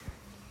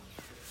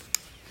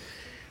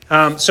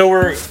So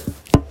we're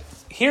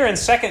here in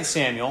 2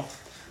 Samuel,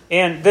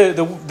 and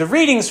the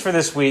readings for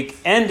this week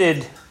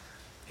ended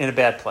in a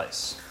bad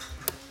place.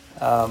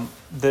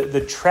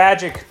 The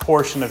tragic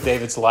portion of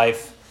David's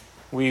life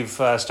we've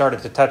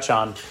started to touch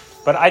on,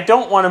 but I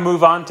don't want to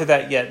move on to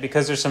that yet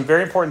because there's some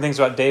very important things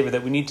about David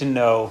that we need to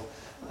know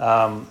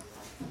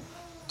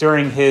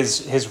during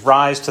his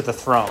rise to the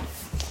throne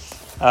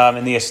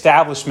and the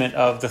establishment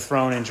of the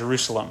throne in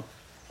Jerusalem.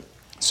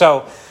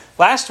 So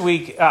last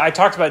week, I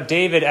talked about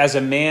David as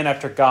a man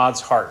after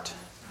God's heart.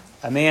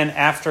 A man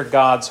after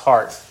God's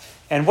heart.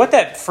 And what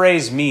that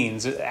phrase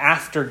means,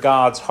 after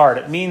God's heart,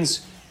 it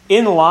means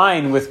in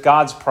line with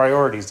God's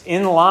priorities,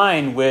 in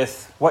line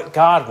with what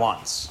God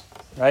wants,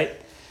 right?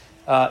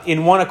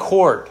 In one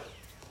accord.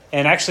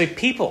 And actually,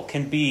 people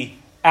can be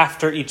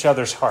after each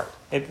other's heart.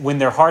 When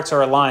their hearts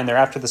are aligned, they're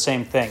after the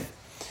same thing.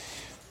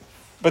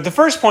 But the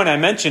first point I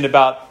mentioned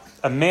about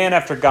a man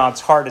after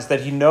God's heart is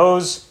that he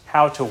knows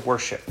how to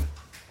worship.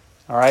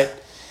 All right?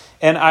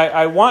 And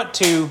I want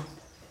to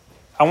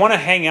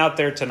hang out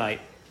there tonight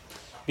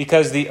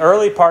because the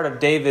early part of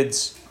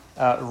David's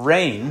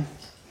reign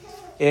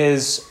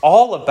is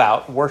all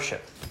about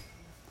worship.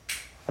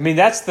 I mean,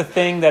 that's the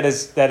thing that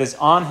is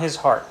on his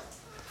heart.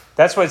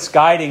 That's what's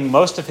guiding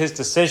most of his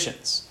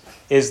decisions,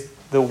 is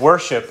the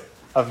worship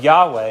of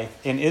Yahweh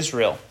in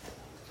Israel.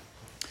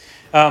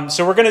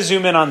 So we're going to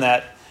zoom in on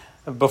that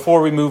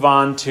before we move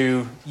on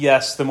to,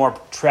 yes, the more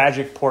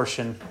tragic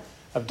portion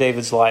of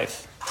David's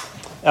life.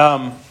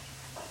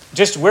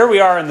 Just where we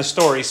are in the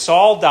story,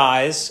 Saul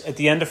dies at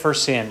the end of 1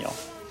 Samuel.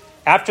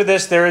 After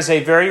this, there is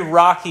a very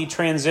rocky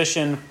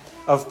transition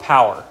of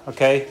power,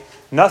 okay?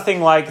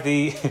 Nothing like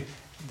the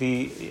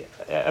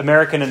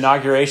American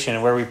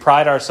inauguration where we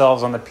pride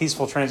ourselves on the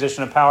peaceful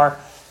transition of power.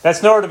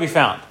 That's nowhere to be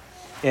found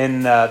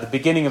in the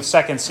beginning of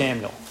 2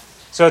 Samuel.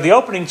 So the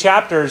opening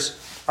chapters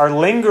are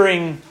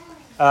lingering.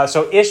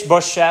 So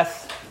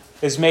Ishbosheth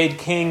is made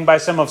king by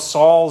some of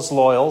Saul's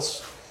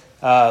loyalists.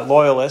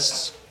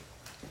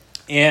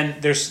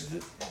 And there's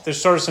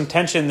sort of some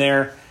tension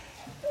there.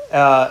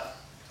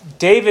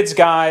 David's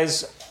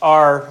guys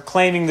are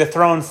claiming the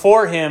throne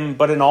for him,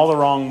 but in all the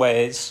wrong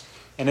ways.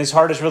 And his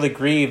heart is really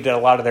grieved at a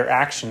lot of their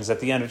actions.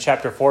 At the end of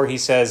chapter 4, he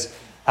says,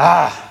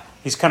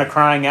 he's kind of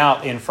crying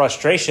out in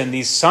frustration,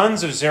 these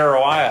sons of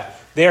Zeruiah,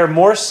 they are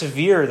more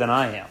severe than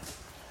I am.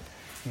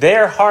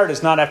 Their heart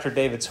is not after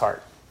David's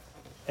heart.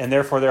 And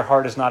therefore their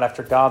heart is not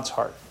after God's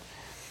heart.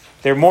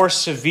 They're more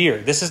severe.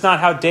 This is not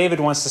how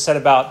David wants to set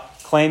about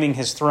claiming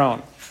his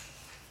throne.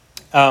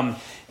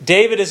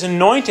 David is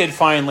anointed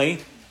finally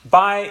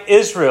by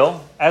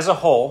Israel as a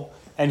whole,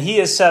 and he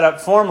is set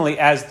up formally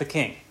as the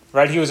king.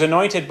 Right? He was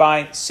anointed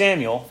by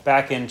Samuel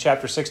back in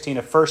chapter 16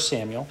 of 1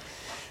 Samuel.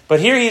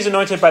 But here he's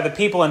anointed by the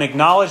people and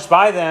acknowledged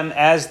by them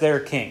as their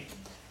king.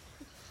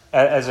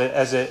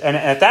 And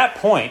at that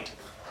point,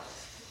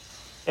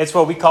 it's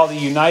what we call the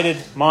united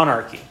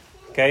monarchy.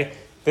 Okay?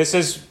 This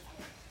is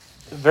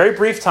a very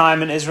brief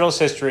time in Israel's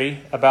history,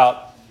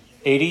 about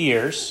 80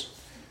 years.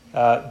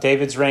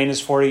 David's reign is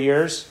 40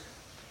 years.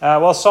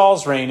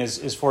 Saul's reign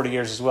is 40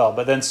 years as well.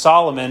 But then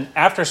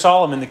after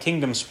Solomon, the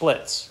kingdom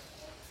splits.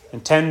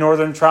 And 10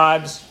 northern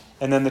tribes,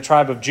 and then the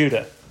tribe of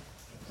Judah.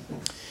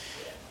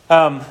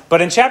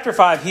 But in chapter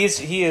 5,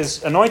 he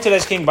is anointed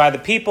as king by the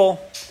people,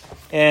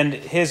 and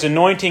his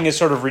anointing is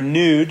sort of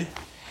renewed.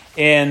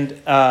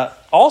 And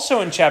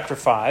also in chapter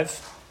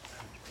 5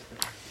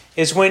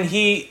 is when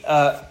he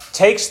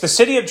takes the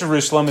city of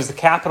Jerusalem as the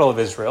capital of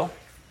Israel.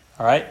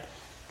 All right?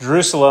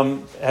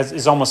 Jerusalem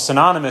is almost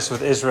synonymous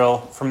with Israel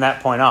from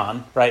that point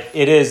on. Right?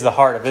 It is the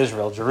heart of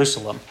Israel,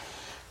 Jerusalem.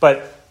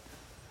 But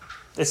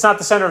it's not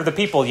the center of the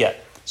people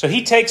yet. So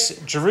he takes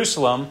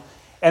Jerusalem,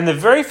 and the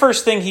very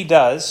first thing he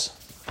does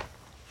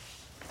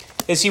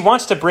is he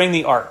wants to bring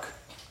the ark.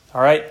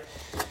 All right?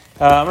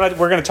 We're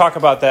going to talk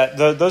about that.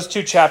 Those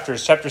two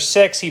chapters. Chapter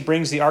 6, he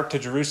brings the ark to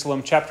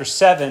Jerusalem. Chapter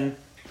 7,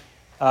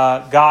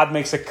 God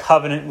makes a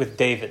covenant with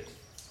David.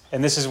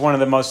 And this is one of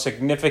the most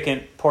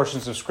significant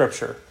portions of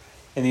Scripture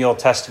in the Old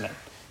Testament.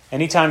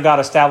 Anytime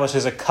God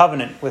establishes a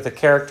covenant with a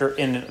character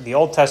in the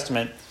Old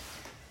Testament,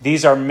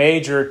 these are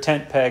major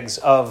tent pegs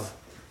of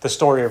the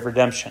story of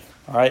redemption.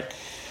 All right?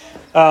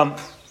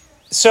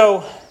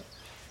 So,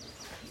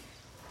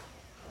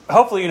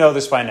 hopefully you know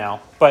this by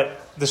now, but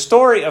the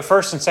story of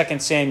 1 and 2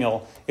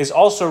 Samuel is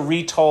also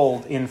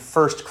retold in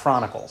 1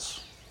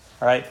 Chronicles.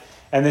 All right?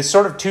 And there's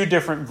sort of two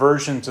different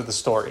versions of the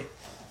story.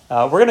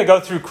 We're going to go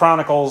through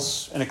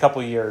Chronicles in a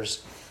couple of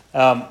years.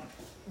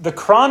 The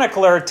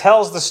chronicler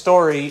tells the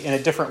story in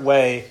a different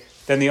way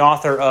than the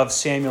author of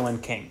Samuel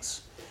and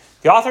Kings.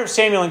 The author of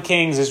Samuel and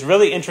Kings is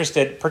really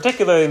interested,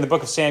 particularly in the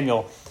book of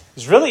Samuel,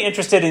 is really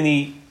interested in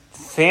the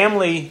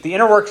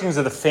inner workings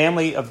of the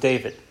family of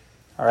David.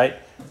 All right?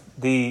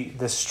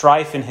 The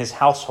strife in his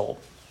household.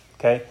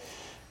 Okay?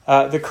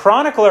 The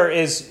chronicler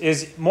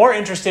is more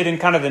interested in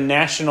kind of the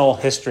national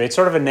history. It's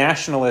sort of a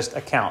nationalist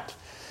account.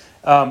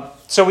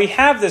 So we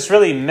have this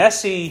really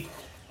messy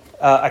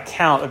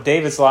account of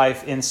David's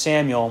life in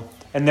Samuel,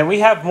 and then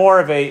we have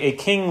more of a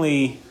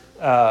kingly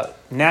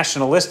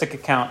nationalistic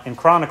account in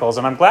Chronicles,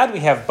 and I'm glad we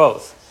have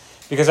both,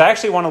 because I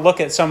actually want to look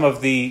at some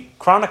of the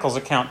Chronicles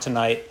account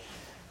tonight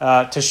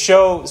to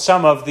show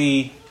some of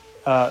the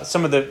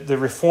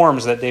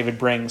reforms that David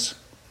brings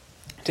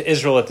to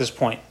Israel at this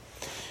point.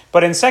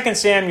 But in 2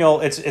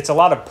 Samuel, it's a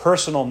lot of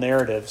personal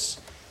narratives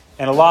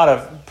and a lot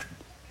of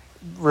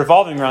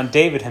revolving around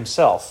David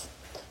himself.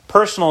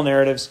 Personal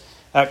narratives.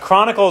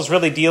 Chronicles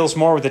really deals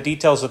more with the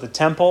details of the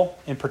temple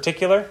in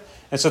particular.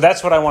 And so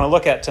that's what I want to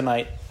look at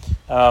tonight.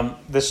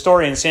 The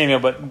story in Samuel,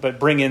 but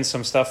bring in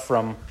some stuff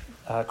from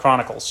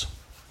Chronicles.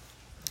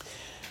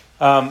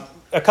 A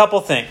couple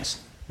things.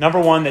 Number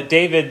one, that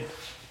David,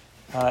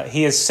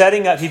 he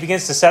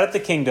begins to set up the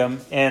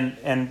kingdom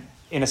and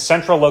in a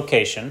central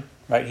location,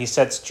 right? He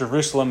sets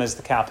Jerusalem as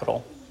the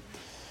capital.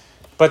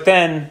 But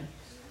then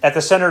at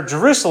the center of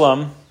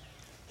Jerusalem,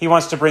 he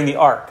wants to bring the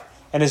ark.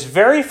 And his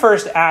very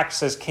first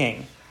acts as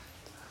king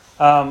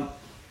are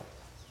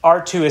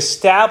to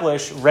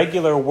establish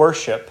regular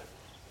worship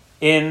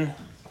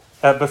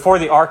before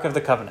the Ark of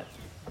the Covenant.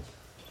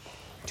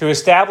 To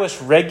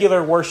establish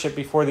regular worship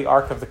before the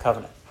Ark of the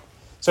Covenant.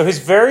 So his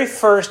very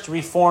first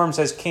reforms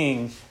as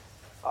king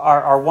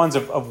are ones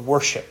of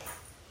worship.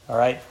 All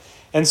right?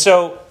 And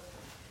so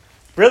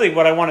really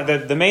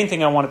the main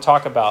thing I want to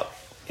talk about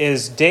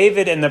is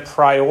David and the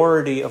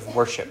priority of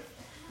worship.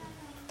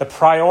 The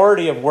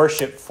priority of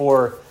worship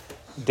for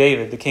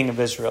David, the king of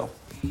Israel.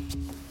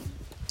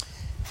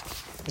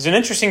 There's an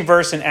interesting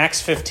verse in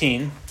Acts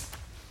 15.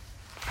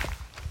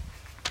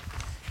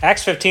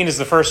 Acts 15 is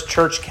the first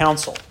church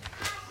council.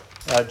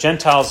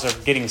 Gentiles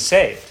are getting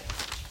saved,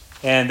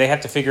 and they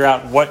have to figure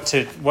out what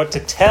to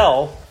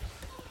tell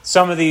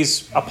some of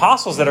these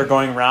apostles that are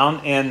going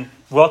around and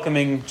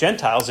welcoming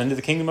Gentiles into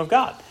the kingdom of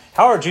God.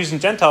 How are Jews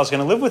and Gentiles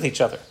going to live with each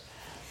other?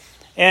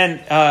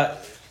 And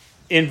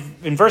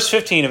in verse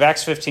 15 of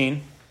Acts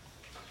 15,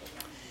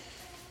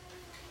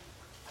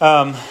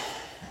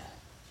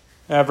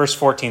 verse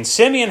 14,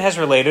 Simeon has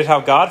related how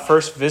God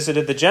first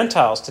visited the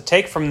Gentiles to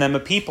take from them a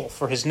people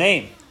for his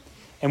name.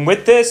 And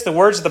with this, the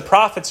words of the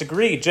prophets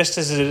agree, just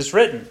as it is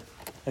written.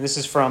 And this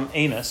is from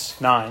Amos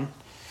 9.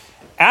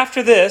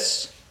 After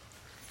this,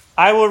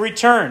 I will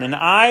return, and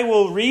I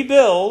will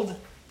rebuild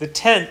the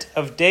tent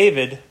of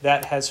David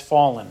that has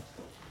fallen.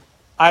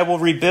 I will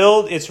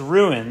rebuild its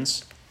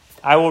ruins.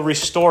 I will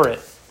restore it,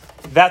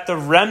 that the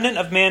remnant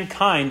of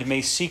mankind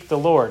may seek the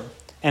Lord,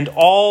 and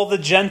all the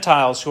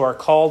Gentiles who are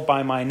called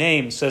by my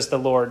name, says the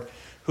Lord,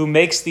 who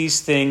makes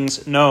these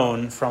things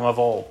known from of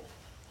old.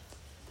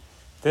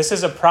 This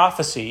is a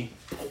prophecy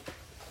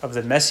of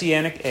the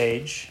Messianic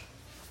age,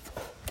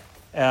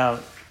 that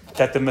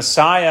the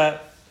Messiah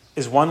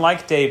is one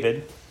like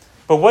David.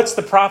 But what's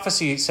the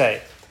prophecy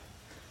say?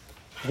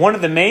 One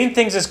of the main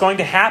things that's going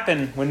to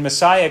happen when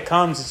Messiah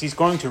comes is he's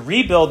going to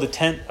rebuild the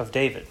tent of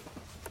David.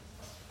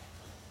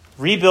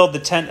 Rebuild the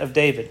tent of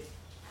David.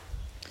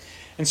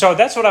 And so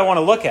that's what I want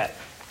to look at.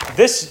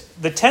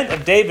 The tent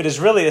of David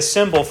is really a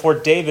symbol for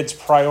David's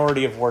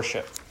priority of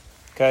worship.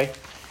 Okay?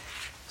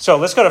 So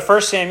let's go to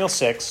 1 Samuel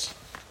 6.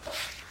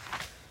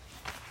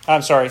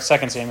 I'm sorry,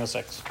 2 Samuel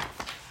 6.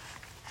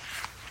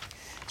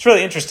 It's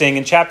really interesting.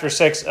 In chapter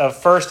 6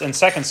 of 1 and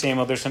 2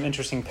 Samuel, there's some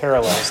interesting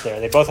parallels there.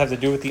 They both have to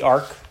do with the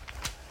ark.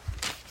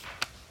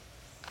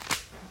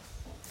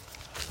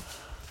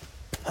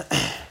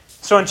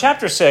 So in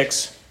chapter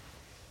 6,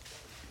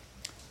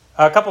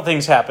 a couple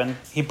things happen.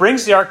 He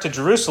brings the ark to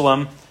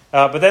Jerusalem,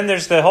 but then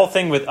there's the whole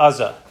thing with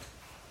Uzzah,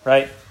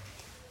 right?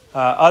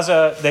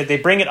 Uzzah, they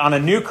bring it on a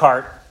new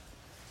cart.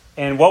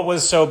 And what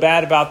was so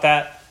bad about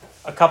that?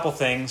 A couple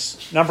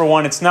things. Number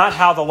one, it's not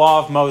how the law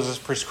of Moses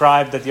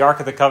prescribed that the Ark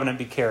of the Covenant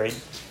be carried.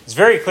 It's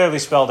very clearly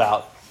spelled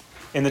out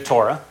in the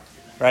Torah,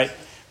 right?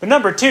 But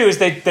number two is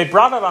they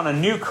brought it on a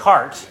new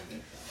cart.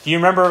 Do you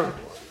remember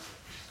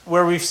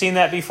where we've seen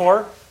that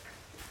before?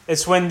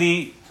 It's when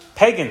the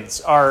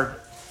pagans are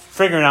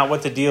figuring out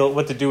what to do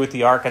with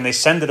the ark, and they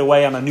send it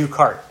away on a new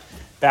cart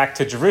back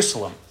to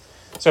Jerusalem.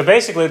 So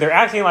basically, they're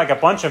acting like a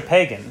bunch of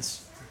pagans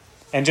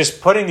and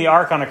just putting the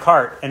ark on a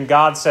cart, and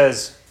God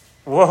says,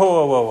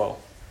 whoa.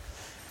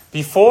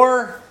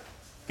 Before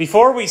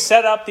we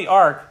set up the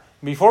ark,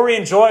 before we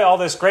enjoy all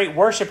this great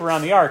worship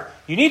around the ark,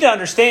 you need to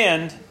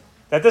understand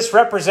that this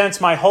represents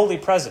my holy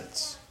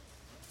presence.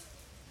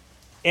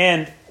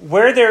 And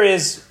where there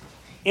is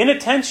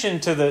inattention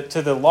to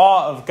the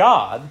law of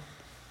God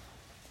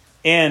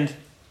and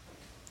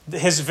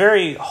his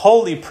very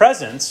holy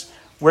presence,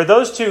 where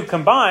those two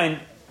combine,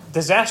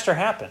 disaster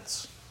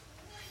happens.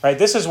 Right?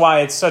 This is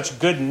why it's such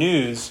good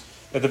news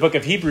that the book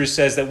of Hebrews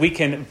says that we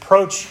can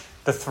approach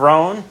the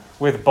throne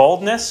with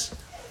boldness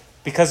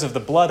because of the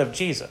blood of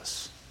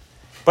Jesus.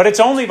 But it's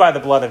only by the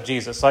blood of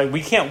Jesus. Like,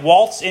 we can't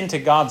waltz into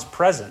God's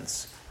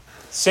presence,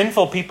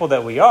 sinful people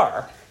that we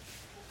are,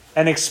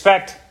 and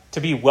expect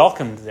to be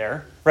welcomed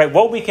there. Right?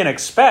 What we can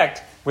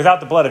expect without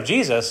the blood of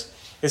Jesus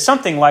is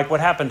something like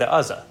what happened to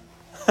Uzzah.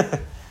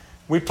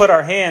 We put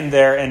our hand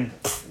there and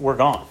we're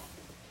gone.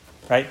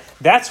 Right?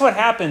 That's what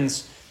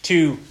happens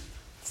to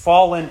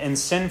fallen and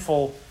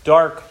sinful,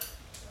 dark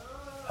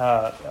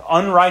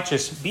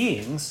unrighteous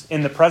beings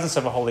in the presence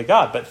of a holy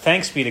God. But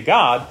thanks be to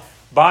God,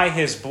 by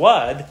his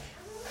blood,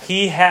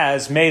 he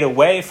has made a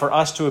way for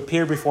us to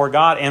appear before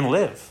God and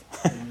live.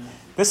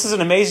 This is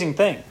an amazing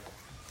thing.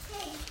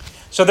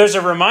 So there's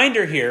a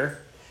reminder here.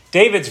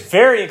 David's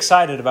very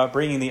excited about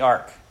bringing the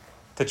ark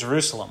to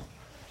Jerusalem.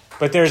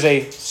 But there's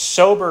a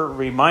sober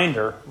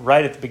reminder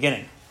right at the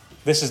beginning.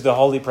 This is the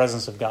holy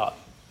presence of God.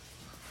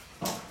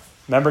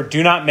 Remember,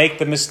 do not make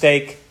the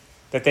mistake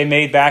that they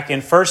made back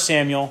in 1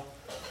 Samuel,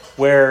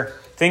 where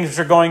things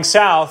are going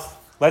south.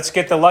 Let's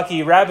get the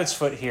lucky rabbit's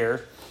foot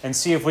here and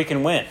see if we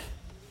can win.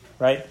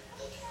 Right?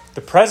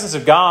 The presence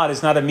of God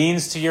is not a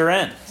means to your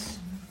ends.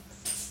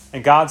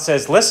 And God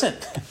says, listen,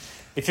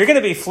 if you're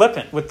going to be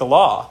flippant with the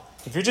law,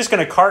 if you're just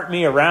going to cart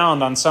me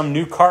around on some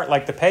new cart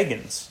like the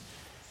pagans,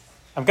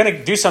 I'm going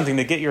to do something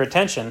to get your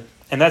attention.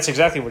 And that's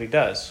exactly what he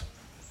does.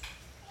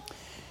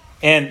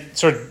 And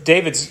so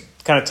David's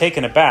kind of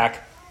taken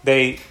aback.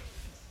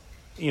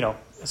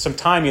 Some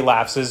time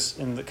elapses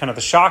and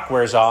the shock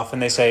wears off,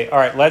 and they say, all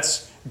right,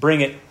 let's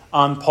bring it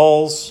on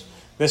poles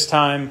this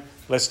time.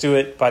 Let's do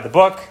it by the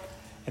book.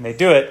 And they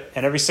do it,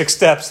 and every 6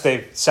 steps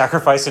they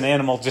sacrifice an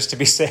animal just to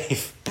be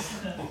safe.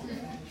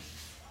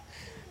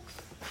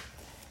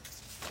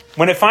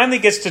 When it finally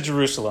gets to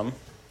Jerusalem,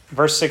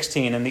 verse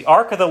 16, and the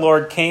ark of the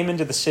Lord came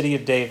into the city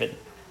of David.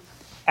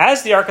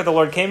 As the ark of the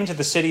Lord came into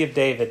the city of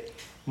David,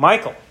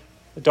 Michal,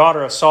 the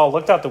daughter of Saul,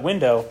 looked out the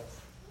window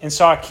and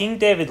saw King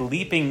David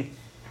leaping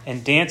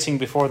and dancing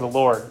before the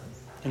Lord,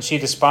 and she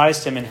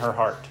despised him in her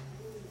heart.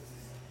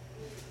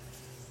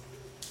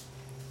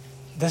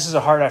 This is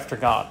a heart after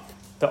God.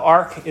 The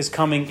ark is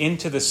coming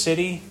into the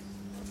city.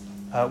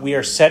 We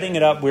are setting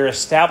it up. We're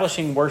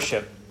establishing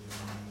worship.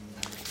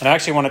 And I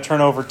actually want to turn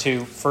over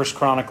to 1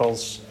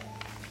 Chronicles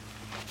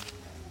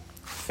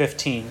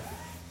 15.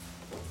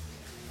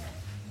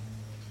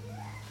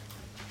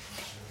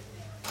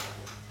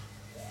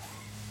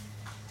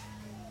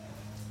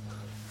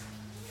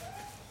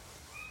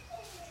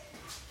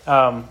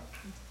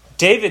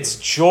 David's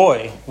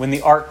joy when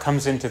the ark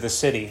comes into the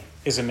city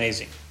is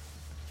amazing,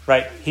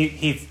 right?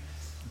 He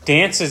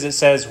dances, it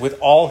says, with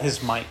all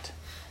his might.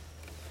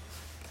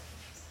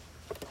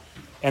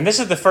 And this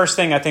is the first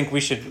thing I think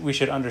we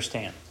should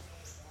understand.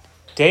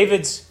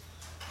 David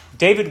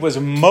was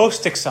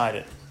most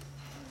excited,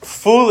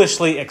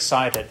 foolishly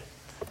excited,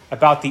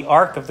 about the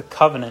Ark of the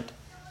Covenant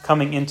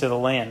coming into the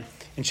land.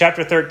 In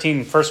chapter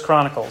 13, 1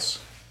 Chronicles,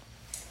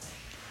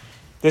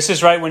 this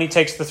is right when he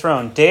takes the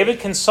throne. David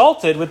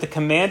consulted with the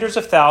commanders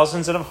of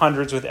thousands and of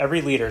hundreds, with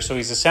every leader. So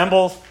he's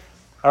assembled.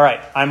 All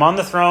right, I'm on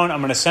the throne.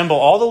 I'm going to assemble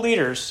all the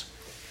leaders.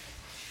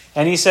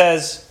 And he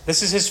says,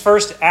 this is his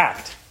first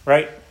act,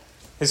 right?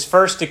 His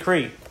first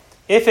decree.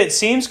 If it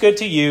seems good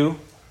to you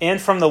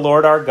and from the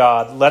Lord our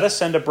God, let us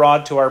send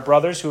abroad to our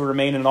brothers who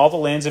remain in all the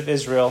lands of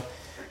Israel,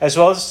 as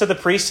well as to the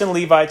priests and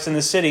Levites in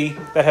the city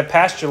that have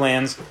pasture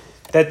lands,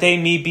 that they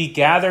may be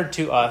gathered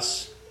to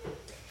us.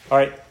 All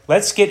right,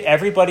 let's get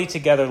everybody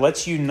together.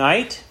 Let's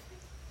unite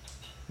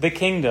the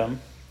kingdom.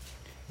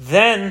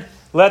 Then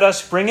let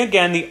us bring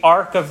again the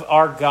ark of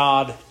our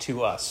God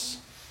to us.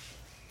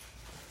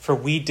 For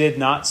we did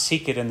not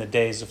seek it in the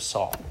days of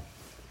Saul.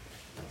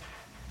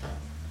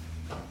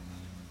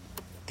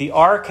 The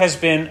ark has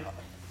been,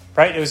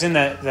 right? It was in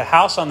the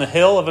house on the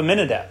hill of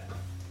Abinadab,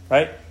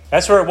 right?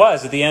 That's where it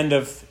was at the end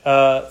of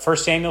 1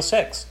 Samuel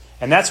 6.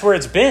 And that's where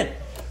it's been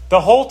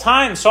the whole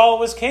time Saul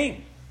was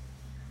king.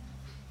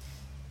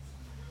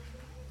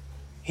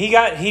 He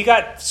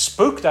got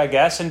spooked, I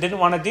guess, and didn't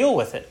want to deal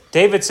with it.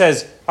 David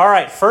says, all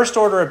right, first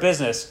order of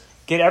business,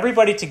 get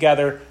everybody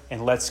together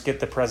and let's get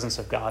the presence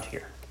of God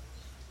here.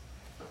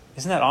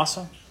 Isn't that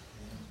awesome?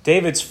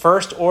 David's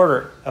first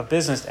order of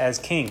business as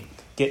king,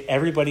 get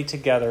everybody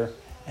together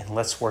and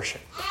let's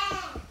worship.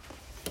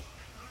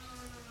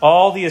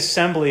 All the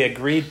assembly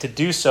agreed to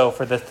do so,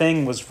 for the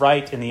thing was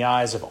right in the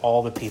eyes of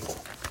all the people.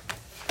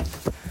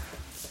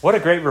 What a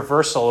great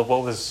reversal of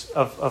what was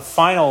a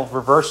final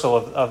reversal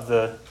of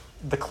the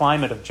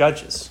climate of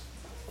Judges.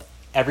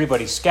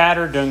 Everybody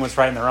scattered, doing what's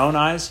right in their own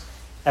eyes.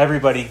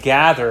 Everybody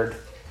gathered,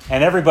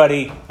 and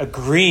everybody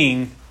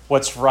agreeing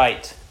what's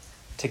right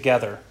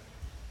together.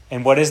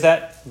 And what is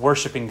that?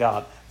 Worshiping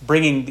God.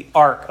 Bringing the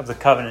Ark of the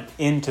Covenant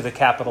into the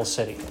capital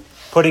city.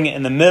 Putting it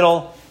in the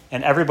middle,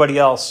 and everybody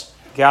else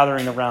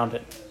gathering around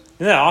it.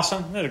 Isn't that awesome?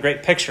 Isn't that a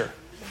great picture?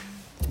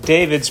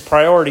 David's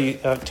priority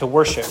to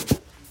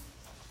worship.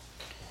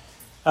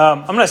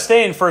 I'm going to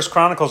stay in 1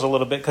 Chronicles a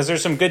little bit because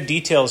there's some good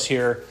details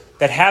here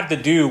that have to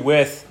do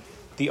with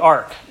the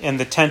ark and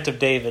the tent of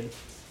David.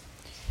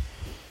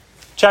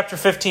 Chapter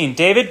 15.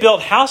 David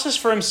built houses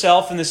for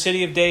himself in the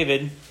city of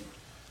David,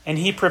 and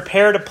he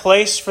prepared a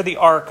place for the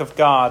ark of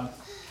God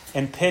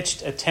and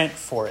pitched a tent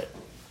for it.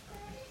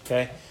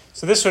 Okay?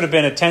 So this would have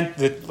been a tent,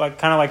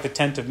 kind of like the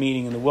tent of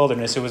meeting in the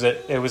wilderness.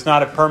 It was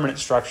not a permanent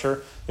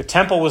structure. The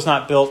temple was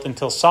not built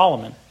until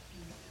Solomon.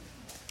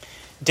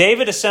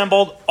 David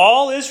assembled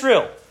all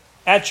Israel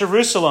at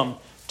Jerusalem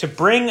to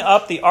bring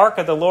up the ark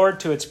of the Lord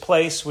to its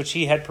place which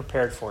he had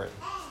prepared for it.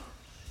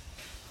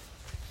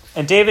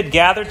 And David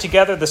gathered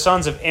together the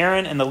sons of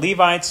Aaron and the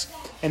Levites,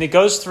 and it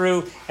goes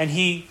through and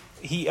he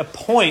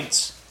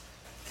appoints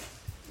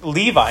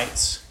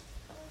Levites,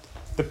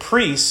 the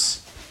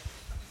priests,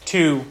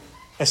 to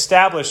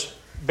establish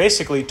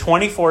basically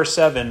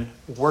 24/7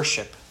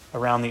 worship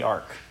around the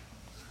ark.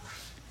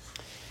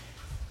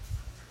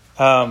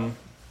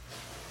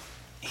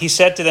 He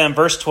said to them,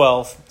 verse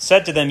 12,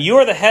 said to them, "You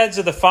are the heads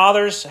of the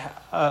fathers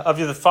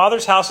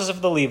houses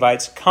of the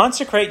Levites.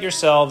 Consecrate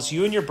yourselves,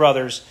 you and your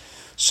brothers,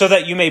 so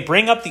that you may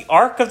bring up the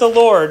ark of the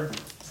Lord,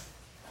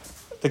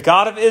 the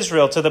God of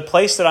Israel, to the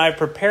place that I have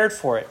prepared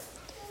for it.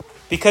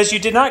 Because you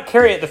did not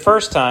carry it the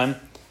first time,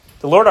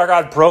 the Lord our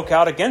God broke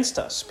out against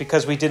us,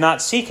 because we did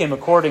not seek him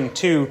according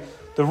to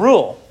the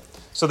rule."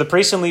 So the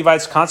priests and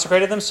Levites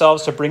consecrated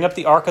themselves to bring up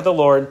the ark of the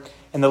Lord,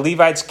 and the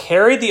Levites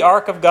carried the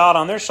ark of God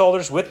on their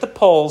shoulders with the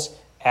poles,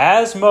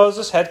 as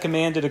Moses had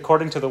commanded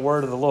according to the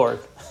word of the Lord.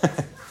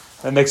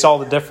 That makes all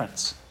the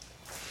difference.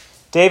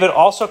 David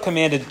also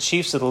commanded the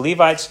chiefs of the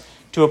Levites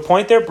to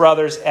appoint their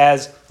brothers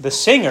as the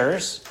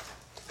singers,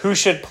 who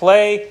should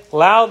play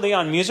loudly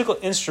on musical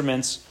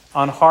instruments,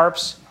 on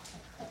harps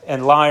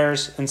and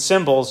lyres and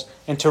cymbals,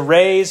 and to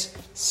raise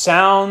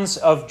sounds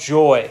of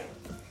joy.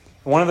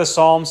 One of the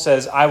Psalms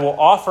says, "I will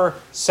offer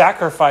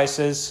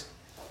sacrifices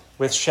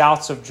with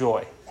shouts of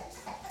joy."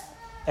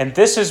 And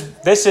this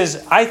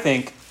is, I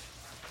think,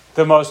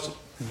 the most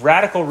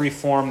radical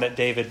reform that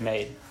David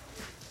made.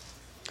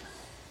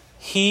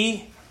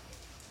 He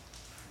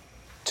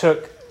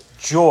took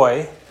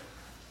joy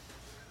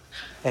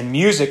and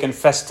music and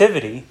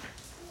festivity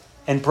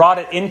and brought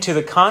it into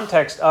the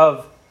context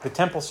of the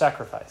temple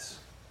sacrifice.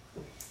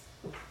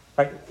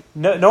 Right?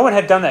 No one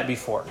had done that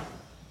before.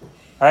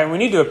 All right, we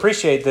need to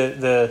appreciate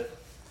the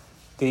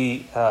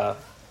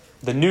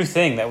new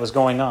thing that was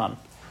going on.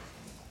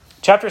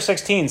 Chapter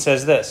 16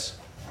 says this.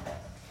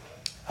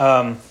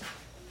 Go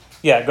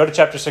to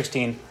chapter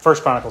 16,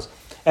 1 Chronicles.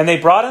 "And they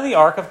brought in the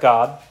ark of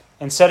God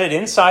and set it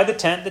inside the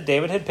tent that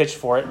David had pitched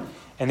for it,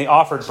 and they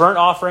offered burnt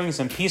offerings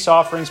and peace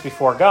offerings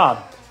before God.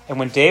 And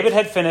when David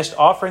had finished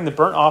offering the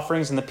burnt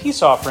offerings and the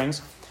peace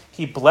offerings,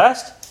 he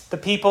blessed the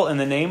people in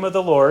the name of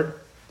the Lord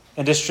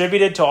and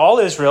distributed to all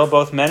Israel,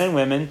 both men and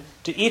women,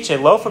 to each a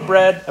loaf of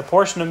bread, a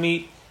portion of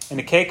meat, and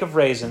a cake of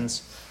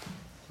raisins.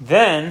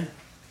 Then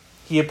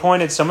he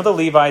appointed some of the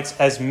Levites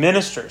as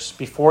ministers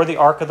before the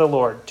ark of the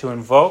Lord to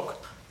invoke,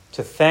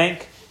 to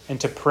thank, and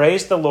to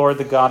praise the Lord,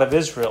 the God of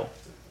Israel.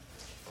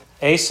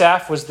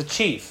 Asaph was the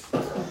chief."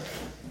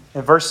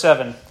 In verse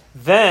 7,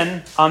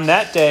 "Then on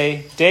that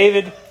day,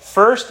 David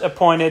first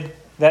appointed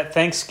that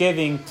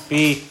thanksgiving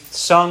be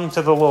sung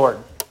to the Lord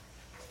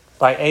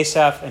by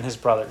Asaph and his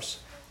brothers."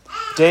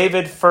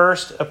 David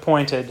first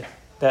appointed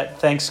that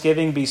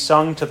thanksgiving be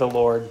sung to the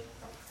Lord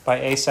by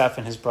Asaph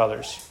and his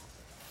brothers.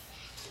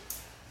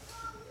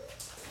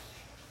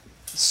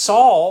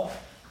 Saul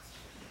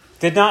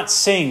did not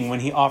sing when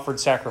he offered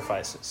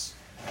sacrifices.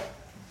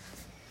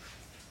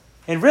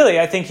 And really,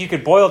 I think you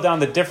could boil down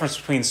the difference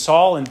between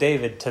Saul and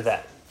David to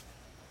that.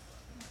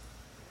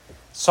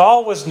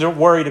 Saul was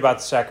worried about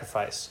the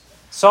sacrifice.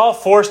 Saul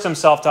forced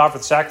himself to offer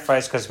the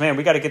sacrifice because, man,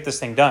 we got to get this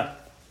thing done.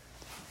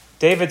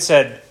 David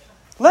said,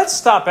 "Let's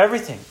stop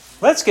everything.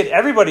 Let's get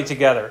everybody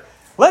together.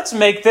 Let's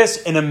make this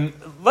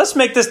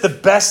the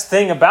best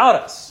thing about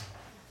us,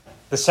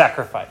 the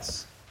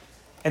sacrifice."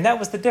 And that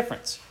was the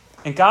difference.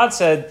 And God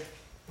said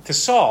to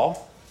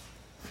Saul,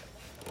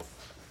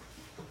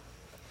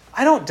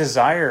 "I don't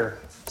desire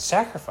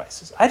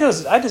sacrifices. I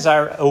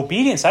desire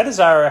obedience. I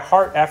desire a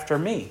heart after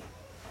me."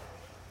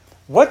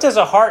 What does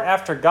a heart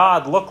after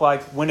God look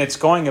like when it's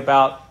going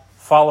about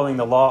following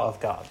the law of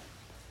God?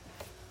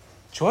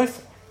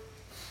 Joyful.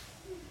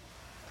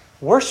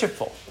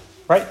 Worshipful.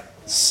 Right?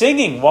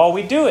 Singing while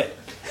we do it.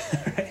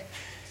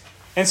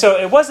 And so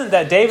it wasn't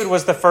that David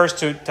was the first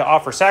to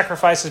offer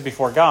sacrifices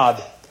before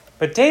God,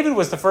 but David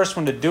was the first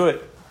one to do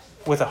it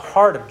with a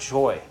heart of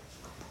joy.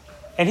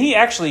 And he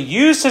actually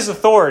used his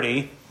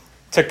authority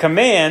to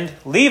command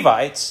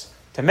Levites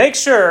to make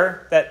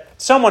sure that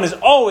someone is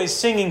always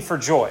singing for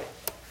joy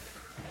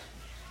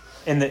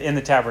in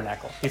the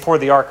tabernacle before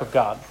the ark of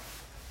God.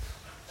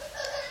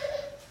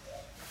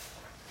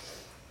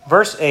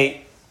 Verse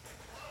 8.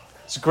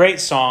 It's a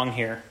great song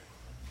here.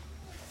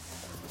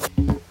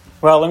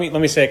 Well, let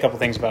me say a couple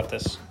things about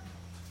this.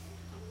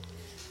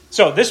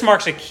 So this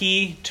marks a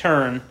key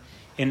turn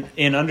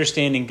in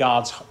understanding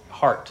God's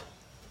heart,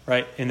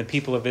 right, in the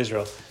people of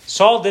Israel.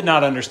 Saul did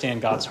not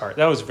understand God's heart.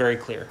 That was very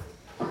clear.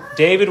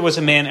 David was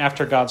a man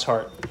after God's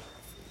heart.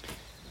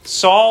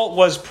 Saul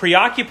was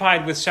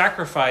preoccupied with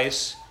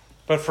sacrifice,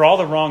 but for all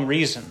the wrong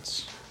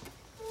reasons.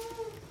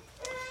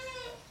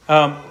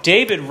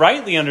 David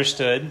rightly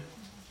understood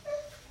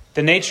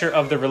the nature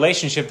of the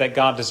relationship that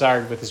God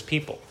desired with his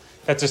people.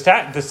 That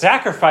the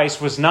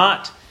sacrifice was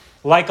not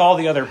like all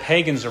the other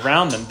pagans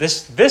around them.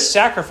 This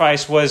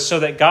sacrifice was so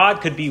that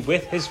God could be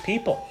with his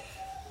people.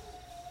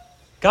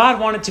 God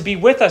wanted to be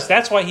with us.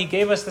 That's why he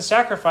gave us the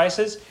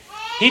sacrifices.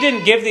 He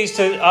didn't give these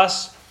to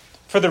us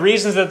for the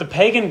reasons that the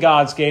pagan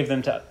gods gave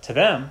them to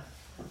them.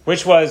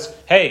 which was,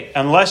 hey,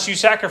 unless you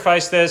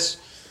sacrifice this,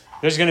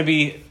 you're not going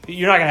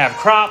to have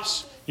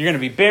crops, you're going to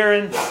be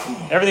barren,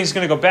 everything's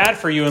going to go bad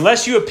for you.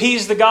 Unless you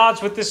appease the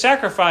gods with this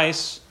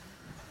sacrifice,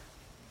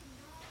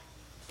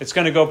 it's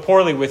going to go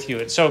poorly with you.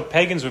 And so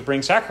pagans would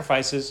bring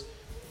sacrifices,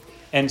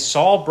 and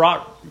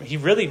Saul he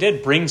really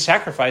did bring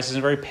sacrifices in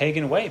a very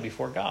pagan way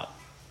before God.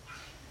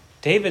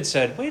 David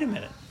said, wait a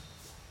minute,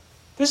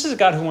 this is a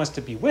God who wants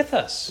to be with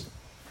us.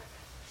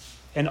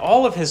 And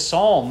all of his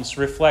psalms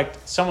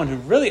reflect someone who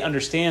really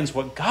understands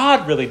what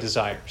God really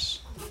desires.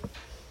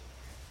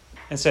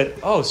 And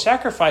said,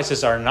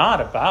 sacrifices are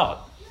not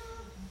about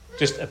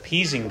just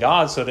appeasing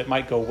God so that it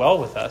might go well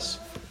with us.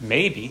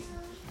 Maybe.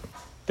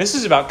 This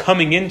is about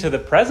coming into the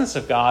presence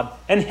of God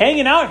and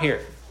hanging out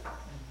here.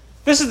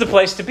 This is the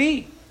place to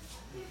be.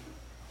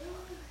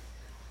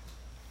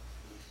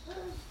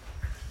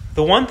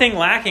 The one thing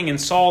lacking in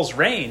Saul's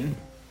reign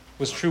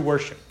was true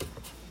worship.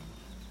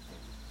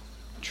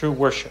 True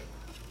worship.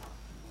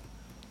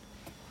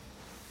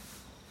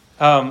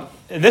 And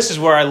this is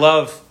where I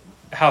love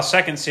how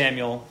 2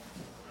 Samuel,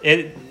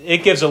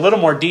 it gives a little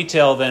more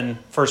detail than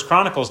 1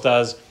 Chronicles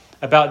does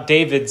about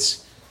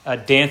David's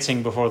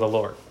dancing before the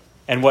Lord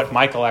and what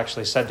Michal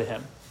actually said to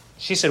him.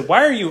 She said,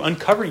 why are you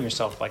uncovering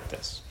yourself like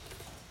this?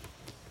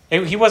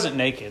 He wasn't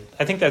naked.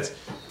 I think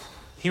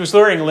he was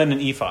wearing a linen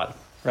ephod,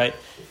 right?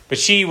 But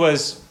she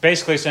was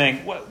basically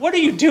saying, what are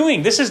you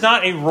doing? This is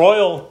not a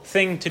royal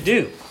thing to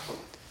do.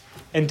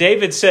 And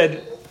David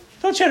said,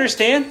 don't you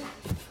understand?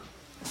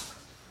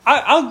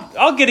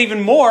 I'll get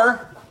even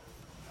more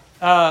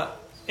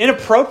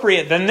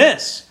inappropriate than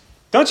this.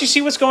 Don't you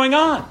see what's going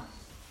on?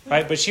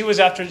 Right? But she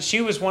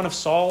was one of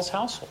Saul's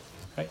household.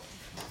 Right?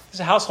 It was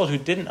a household who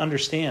didn't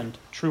understand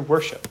true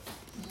worship.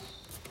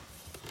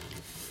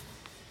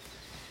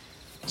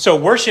 So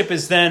worship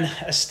is then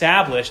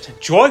established,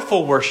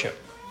 joyful worship,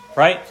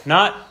 right?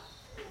 Not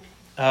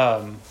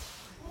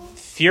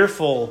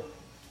fearful,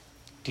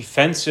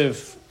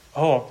 defensive,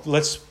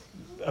 let's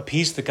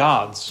appease the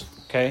gods,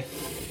 okay?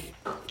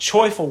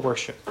 Joyful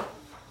worship.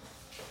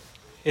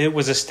 It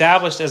was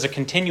established as a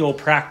continual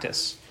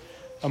practice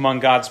among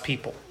God's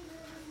people.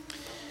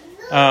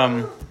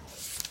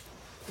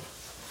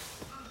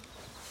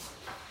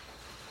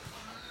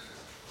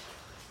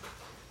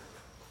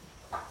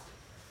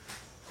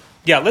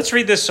 Let's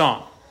read this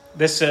song.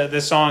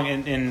 This song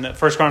in 1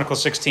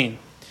 Chronicles 16.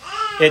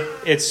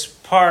 It's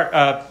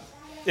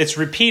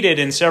repeated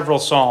in several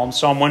psalms.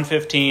 Psalm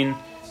 115,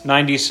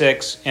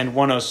 96, and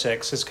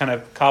 106. It's kind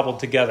of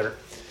cobbled together.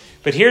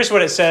 But here's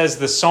what it says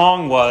the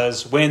song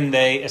was when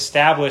they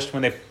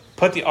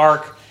put the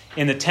ark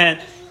in the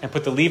tent and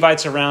put the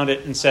Levites around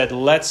it and said,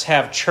 let's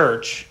have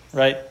church,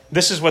 right?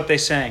 This is what they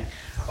sang.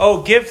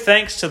 Oh, give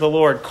thanks to the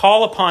Lord.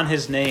 Call upon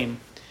his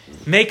name.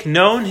 Make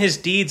known his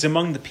deeds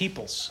among the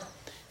peoples.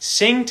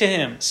 Sing to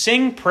him.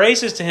 Sing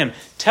praises to him.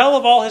 Tell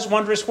of all his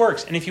wondrous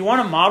works. And if you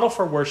want to model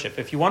for worship,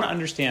 if you want to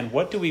understand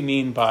what do we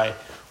mean by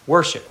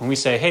worship, when we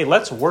say, hey,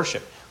 let's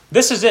worship,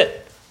 this is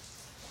it.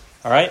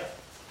 All right?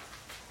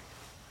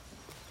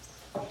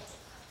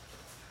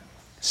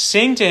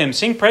 Sing to him.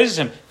 Sing praises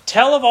to him.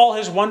 Tell of all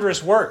his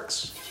wondrous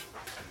works.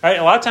 All right?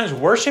 A lot of times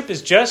worship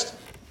is just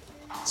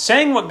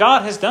saying what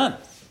God has done.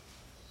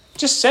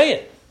 Just say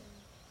it.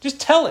 Just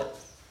tell it.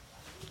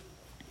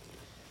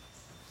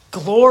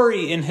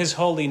 Glory in his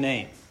holy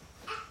name.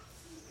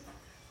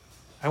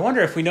 I wonder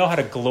if we know how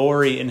to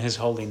glory in his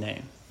holy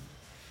name.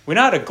 We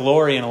know how to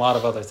glory in a lot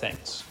of other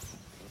things.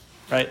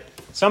 Right?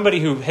 Somebody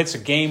who hits a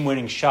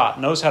game-winning shot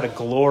knows how to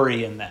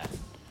glory in that.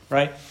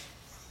 Right?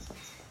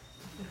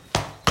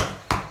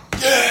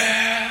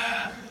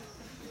 Yeah!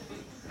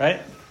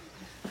 Right?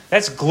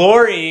 That's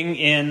glorying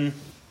in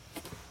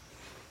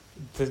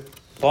the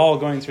ball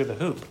going through the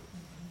hoop.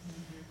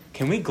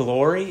 Can we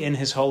glory in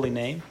his holy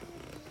name?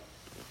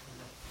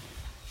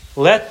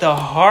 Let the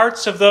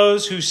hearts of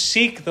those who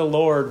seek the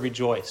Lord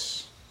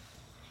rejoice.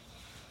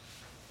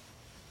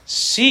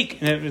 Seek,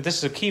 and this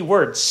is a key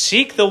word,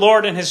 seek the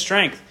Lord in his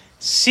strength.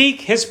 Seek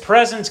his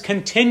presence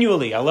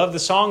continually. I love the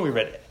song we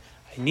read.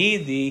 I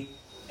need thee.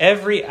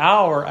 Every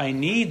hour I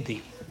need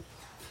thee.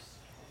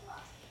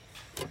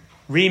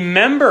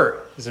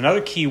 Remember is another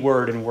key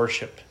word in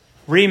worship.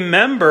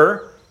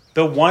 Remember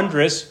the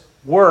wondrous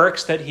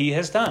works that he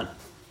has done.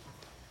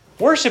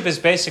 Worship is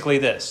basically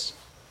this.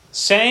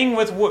 Saying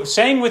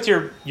with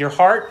your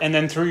heart and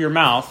then through your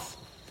mouth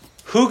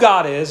who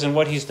God is and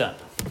what he's done.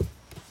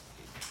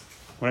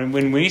 When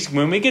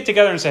we get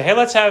together and say, hey,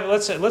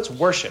 let's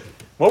worship.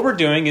 What we're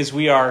doing is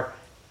we are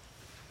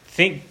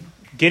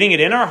getting it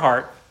in our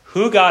heart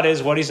who God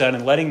is, what he's done,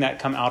 and letting that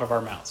come out of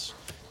our mouths.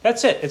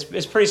 That's it.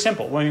 It's pretty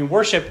simple. I mean,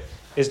 worship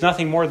is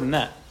nothing more than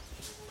that.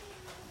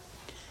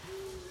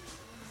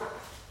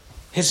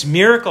 His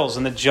miracles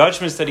and the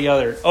judgments that he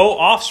uttered. O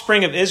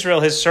offspring of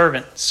Israel, his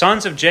servant.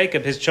 Sons of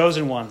Jacob, his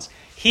chosen ones.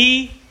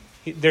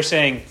 They're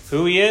saying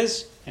who he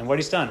is and what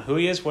he's done. Who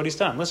he is, what he's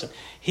done. Listen.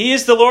 He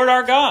is the Lord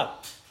our God.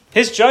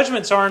 His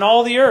judgments are in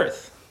all the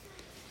earth.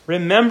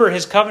 Remember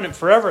his covenant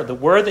forever. The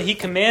word that he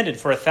commanded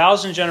for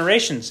 1,000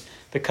 generations.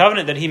 The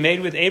covenant that he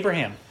made with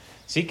Abraham.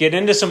 See, get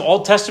into some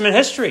Old Testament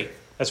history.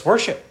 That's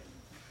worship.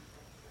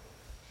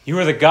 You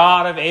are the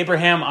God of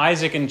Abraham,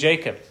 Isaac, and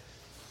Jacob.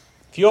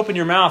 If you open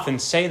your mouth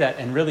and say that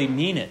and really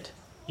mean it,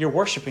 you're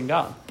worshiping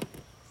God.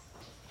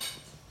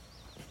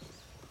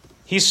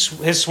 His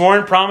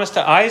sworn promise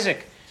to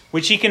Isaac,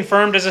 which he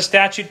confirmed as a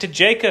statute to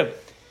Jacob,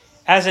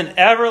 as an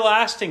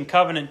everlasting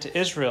covenant to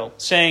Israel,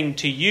 saying,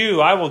 to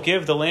you I will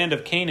give the land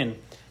of Canaan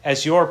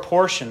as your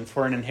portion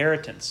for an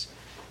inheritance.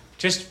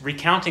 Just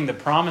recounting the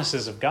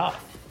promises of God,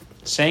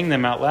 saying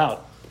them out loud.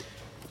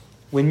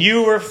 When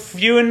you were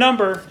few in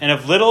number and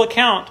of little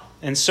account,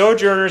 and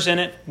sojourners in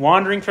it,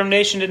 wandering from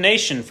nation to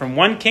nation, from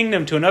one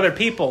kingdom to another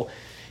people,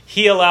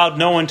 he allowed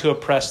no one to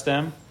oppress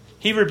them.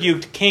 He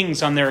rebuked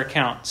kings on their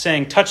account,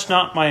 saying, touch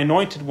not my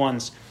anointed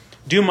ones,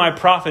 do my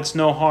prophets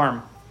no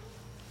harm.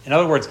 In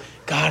other words,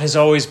 God has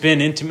always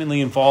been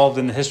intimately involved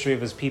in the history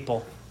of his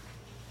people.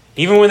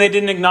 Even when they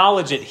didn't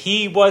acknowledge it,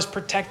 he was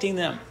protecting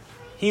them.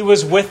 He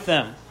was with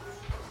them.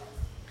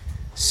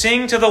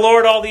 Sing to the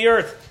Lord, all the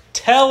earth.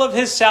 Tell of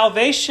his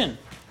salvation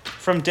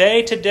from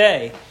day to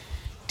day.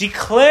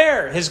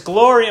 Declare his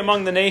glory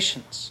among the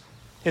nations,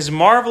 his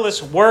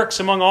marvelous works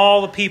among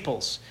all the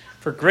peoples.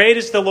 For great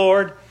is the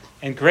Lord,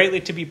 and greatly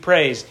to be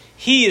praised.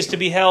 He is to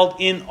be held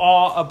in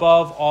awe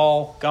above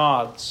all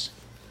gods.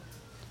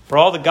 For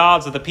all the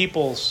gods of the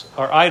peoples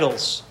are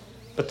idols.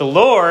 But the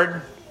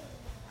Lord,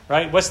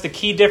 right? What's the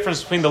key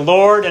difference between the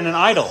Lord and an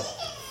idol?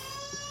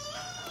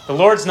 The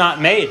Lord's not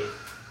made.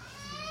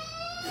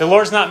 The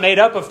Lord's not made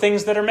up of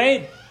things that are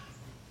made.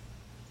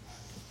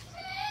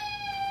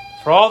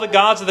 For all the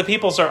gods of the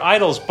peoples are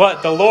idols,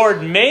 but the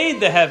Lord made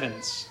the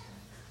heavens.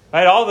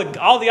 Right?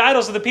 All the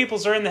idols of the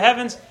peoples are in the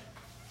heavens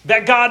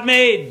that God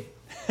made.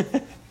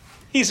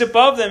 He's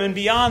above them and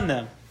beyond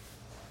them.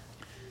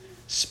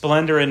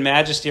 Splendor and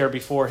majesty are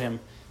before him.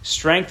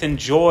 Strength and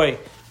joy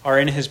are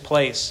in his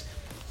place.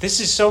 This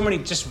is so many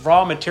just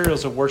raw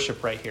materials of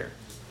worship right here.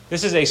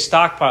 This is a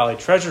stockpile, a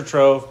treasure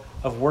trove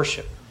of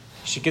worship.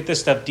 You should get this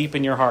stuff deep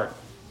in your heart.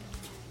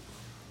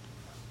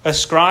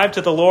 Ascribe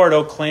to the Lord,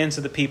 O clans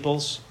of the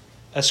peoples.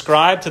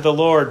 Ascribe to the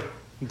Lord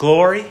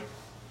glory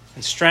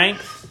and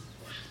strength.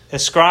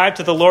 Ascribe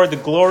to the Lord the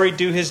glory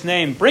due his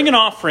name. Bring an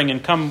offering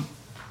and come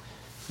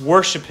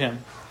worship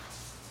him.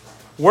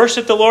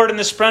 Worship the Lord in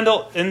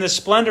the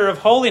splendor of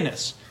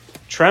holiness.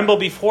 Tremble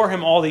before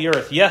him, all the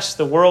earth. Yes,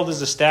 the world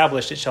is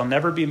established. It shall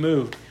never be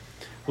moved.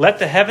 Let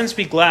the heavens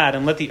be glad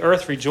and let the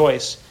earth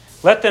rejoice.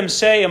 Let them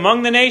say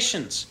among the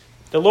nations,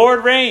 the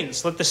Lord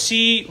reigns. Let the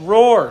sea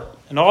roar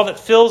and all that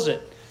fills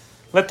it.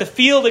 Let the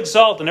field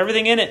exult and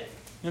everything in it.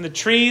 And the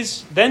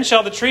trees, then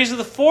shall the trees of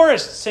the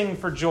forest sing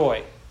for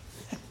joy.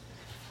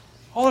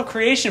 All of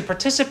creation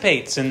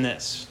participates in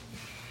this.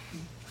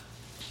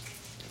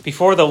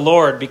 Before the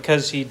Lord,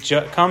 because he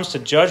comes to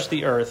judge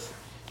the earth.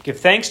 Give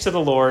thanks to the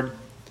Lord.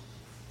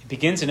 It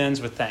begins and ends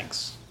with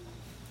thanks.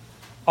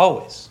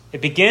 Always.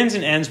 It begins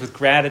and ends with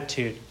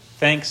gratitude,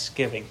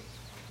 thanksgiving.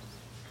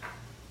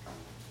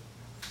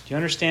 Do you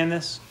understand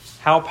this?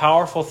 How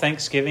powerful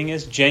thanksgiving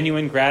is?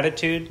 Genuine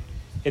gratitude.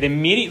 It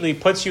immediately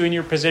puts you in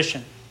your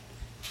position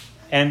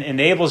and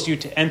enables you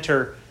to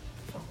enter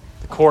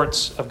the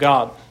courts of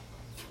God.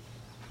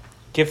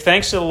 Give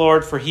thanks to the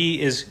Lord, for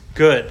he is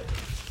good.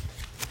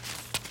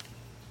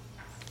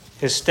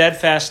 His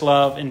steadfast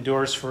love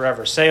endures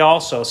forever. Say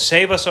also,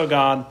 save us, O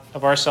God,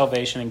 of our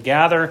salvation, and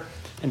gather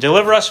and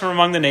deliver us from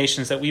among the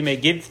nations, that we may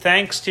give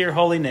thanks to your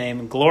holy name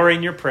and glory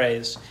in your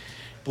praise.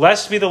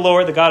 Blessed be the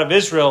Lord, the God of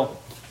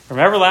Israel, from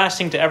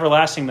everlasting to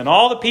everlasting. Then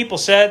all the people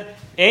said,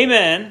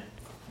 Amen,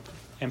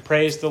 and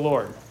praised the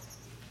Lord.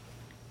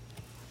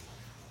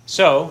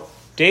 So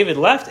David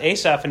left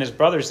Asaph and his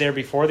brothers there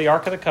before the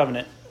ark of the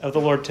covenant of the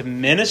Lord to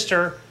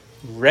minister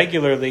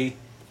regularly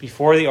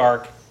before the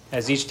ark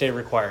as each day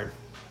required.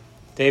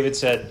 David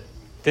said,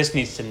 this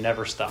needs to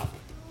never stop.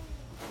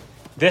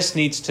 This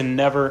needs to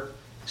never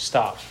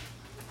stop.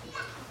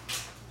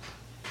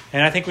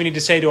 And I think we need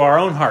to say to our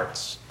own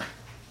hearts,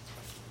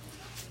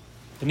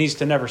 it needs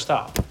to never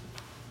stop.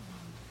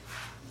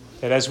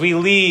 That as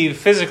we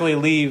physically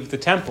leave the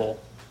temple,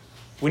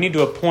 we need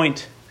to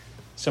appoint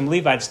some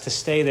Levites to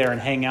stay there and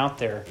hang out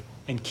there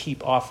and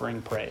keep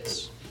offering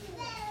praise.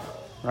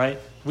 Right?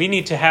 We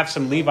need to have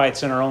some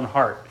Levites in our own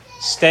heart.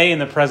 Stay in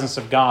the presence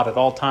of God at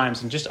all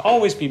times and just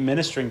always be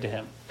ministering to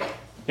him. You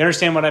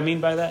understand what I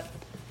mean by that?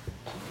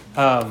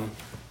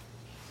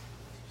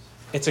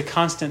 It's a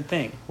constant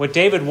thing. What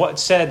David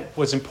said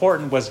was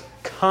important was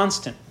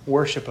constant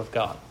worship of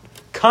God.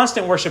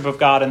 Constant worship of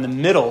God in the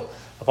middle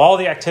of all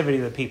the activity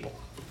of the people.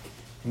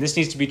 And this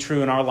needs to be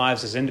true in our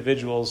lives as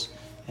individuals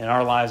and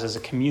our lives as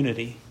a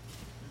community.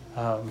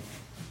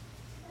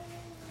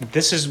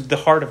 This is the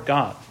heart of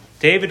God.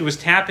 David was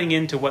tapping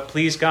into what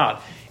pleased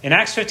God. In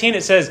Acts 15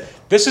 it says,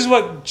 this is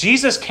what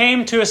Jesus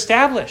came to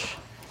establish,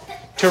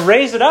 to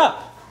raise it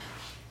up.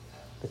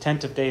 The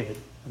tent of David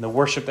and the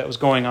worship that was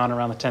going on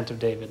around the tent of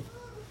David.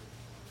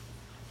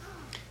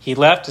 He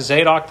left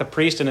Zadok the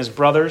priest and his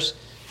brothers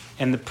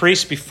and the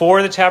priests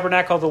before the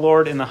tabernacle of the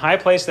Lord in the high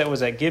place that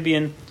was at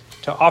Gibeon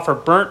to offer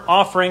burnt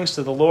offerings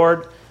to the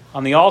Lord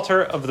on the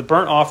altar of the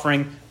burnt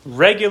offering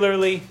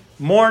regularly,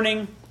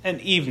 morning and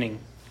evening,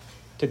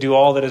 to do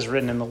all that is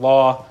written in the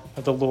law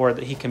of the Lord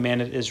that he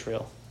commanded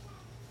Israel.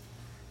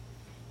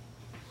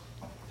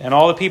 And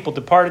all the people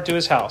departed to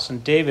his house,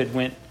 and David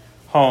went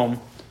home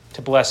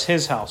to bless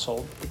his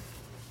household.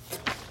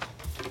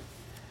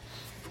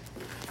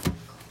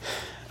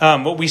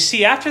 What we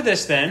see after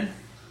this then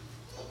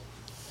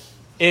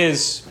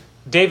is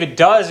David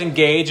does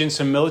engage in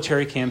some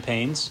military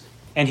campaigns,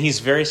 and he's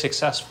very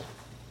successful.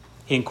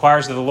 He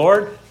inquires of the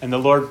Lord, and the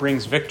Lord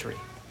brings victory.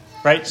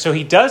 Right? So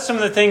he does some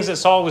of the things that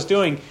Saul was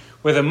doing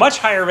with a much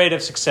higher rate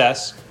of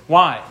success.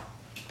 Why?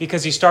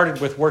 Because he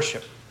started with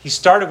worship. He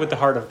started with the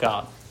heart of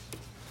God.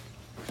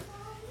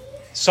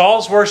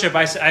 Saul's worship,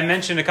 I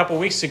mentioned a couple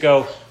weeks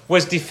ago,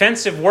 was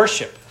defensive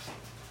worship.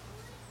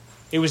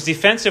 It was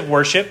defensive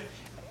worship.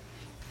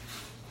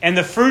 And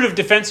the fruit of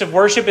defensive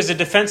worship is a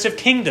defensive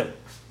kingdom.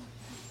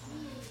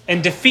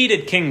 And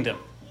defeated kingdom.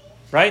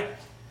 Right?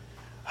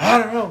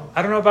 I don't know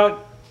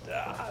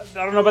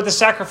about the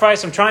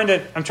sacrifice. I'm trying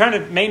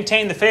to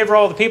maintain the favor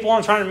of all the people.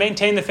 I'm trying to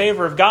maintain the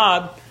favor of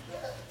God.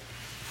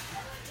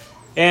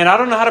 And I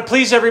don't know how to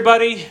please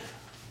everybody.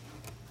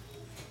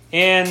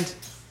 And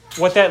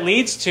what that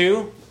leads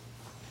to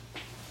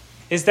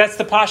is that's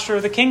the posture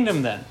of the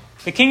kingdom then.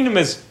 The kingdom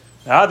is,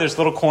 there's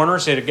little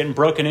corners that are getting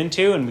broken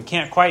into, and we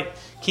can't quite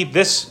keep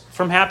this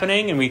from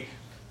happening.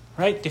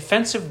 And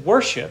defensive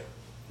worship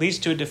leads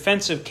to a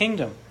defensive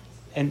kingdom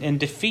and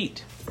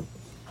defeat.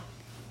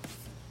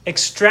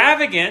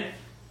 Extravagant,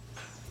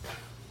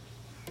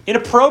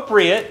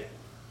 inappropriate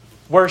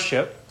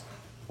worship,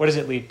 what does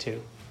it lead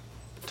to?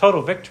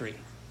 Total victory,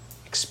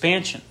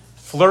 expansion,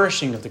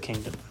 flourishing of the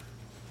kingdom.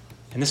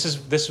 And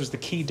this was the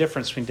key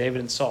difference between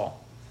David and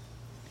Saul.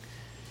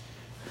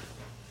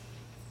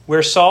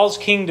 Where Saul's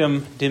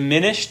kingdom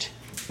diminished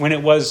when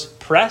it was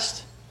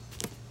pressed,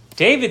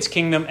 David's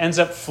kingdom ends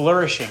up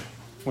flourishing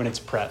when it's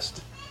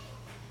pressed.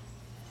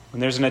 When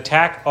there's an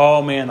attack,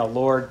 the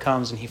Lord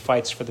comes and he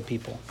fights for the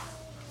people.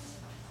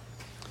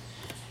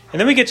 And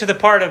then we get to the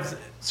part of,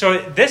 so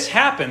this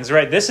happens,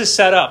 right? This is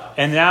set up.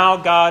 And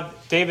now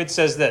David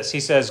says this. He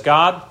says,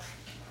 God,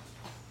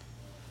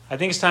 I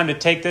think it's time to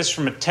take this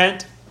from a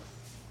tent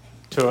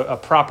to a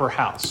proper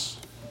house,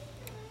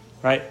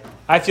 right?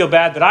 I feel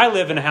bad that I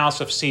live in a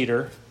house of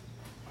cedar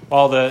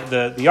while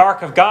the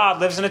ark of God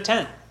lives in a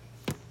tent.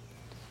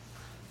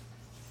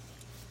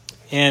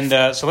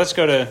 And so let's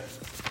go to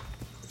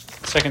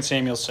 2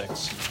 Samuel 7.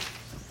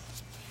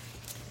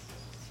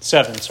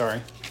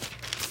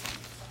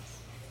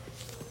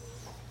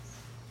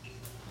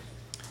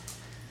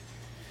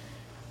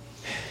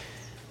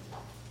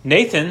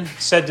 Nathan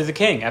said to the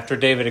king after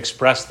David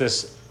expressed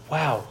this,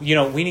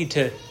 we need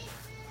to,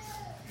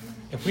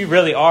 if we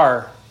really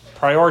are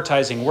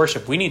prioritizing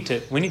worship, we need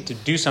to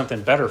do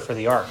something better for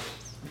the ark,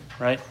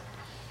 right?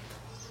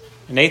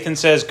 And Nathan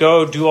says,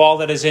 go do all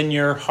that is in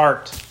your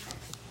heart.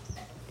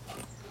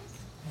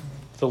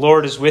 The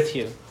Lord is with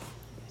you.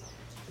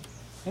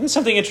 And then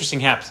something interesting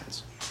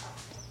happens.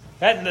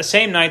 That the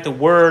same night, the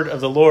word of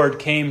the Lord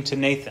came to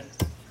Nathan.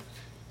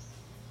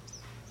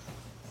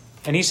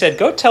 And he said,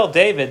 go tell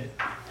David,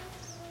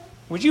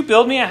 would you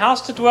build me a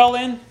house to dwell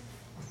in?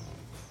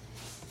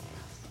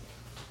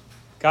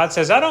 God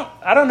says, I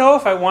don't know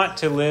if I want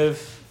to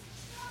live.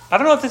 I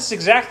don't know if this is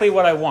exactly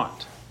what I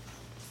want.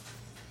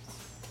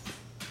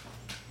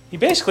 He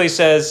basically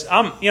says,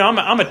 I'm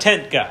a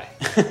tent guy.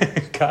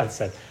 God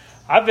said,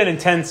 I've been in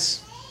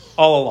tents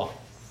all along,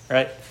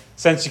 right?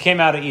 Since you came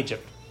out of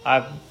Egypt,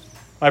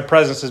 my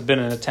presence has been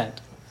in a tent.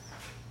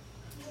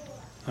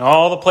 And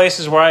all the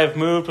places where I have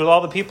moved with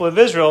all the people of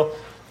Israel,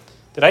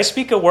 did I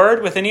speak a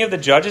word with any of the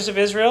judges of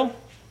Israel?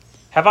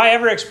 Have I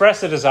ever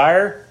expressed a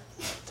desire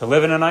to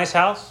live in a nice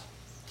house?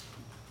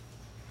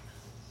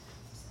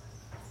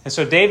 And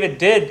so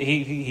David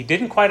he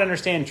didn't quite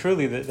understand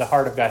truly the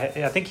heart of God.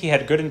 I think he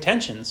had good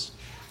intentions.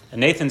 And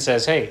Nathan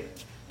says, hey,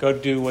 go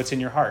do what's in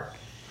your heart.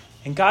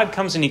 And God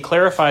comes and he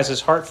clarifies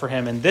his heart for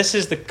him. And this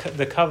is the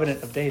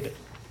covenant of David.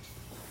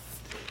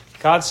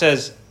 God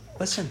says,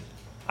 listen,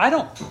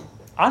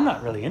 I'm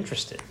not really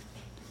interested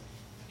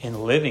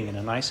in living in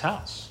a nice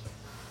house.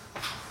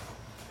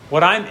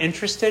 What I'm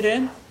interested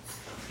in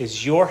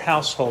is your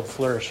household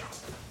flourishing.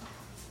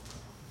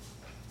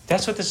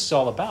 That's what this is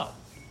all about.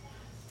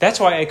 That's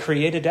why I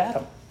created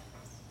Adam,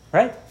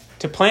 right?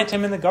 To plant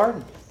him in the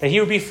garden, that he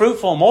would be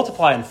fruitful and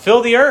multiply and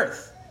fill the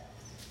earth.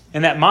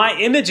 And that my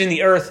image in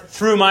the earth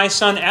through my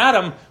son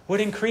Adam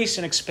would increase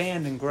and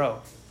expand and grow.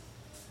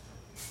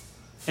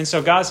 And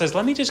so God says,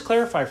 let me just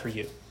clarify for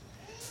you.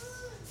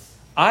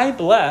 I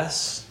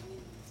bless,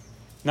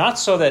 not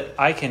so that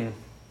I can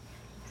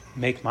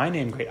make my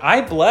name great.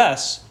 I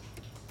bless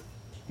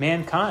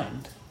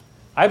mankind.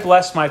 I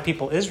bless my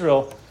people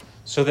Israel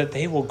so that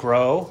they will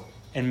grow,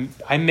 and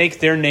I make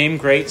their name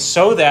great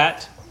so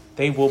that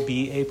they will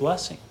be a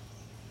blessing.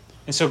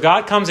 And so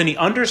God comes and he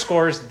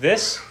underscores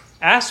this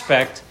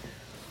aspect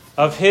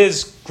of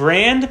his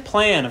grand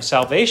plan of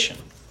salvation.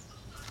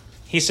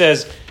 He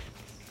says,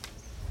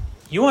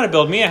 you want to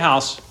build me a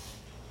house?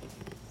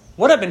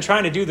 what I've been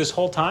trying to do this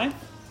whole time,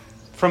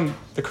 from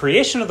the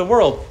creation of the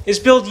world, is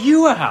build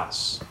you a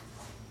house.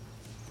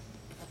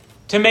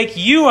 To make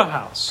you a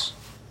house.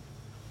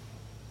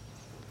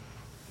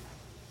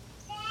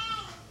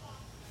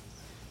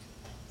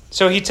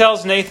 So he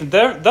tells Nathan,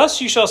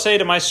 thus you shall say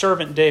to my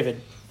servant David,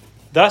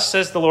 thus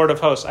says the Lord of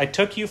hosts, I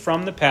took you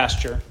from the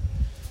pasture,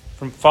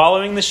 from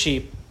following the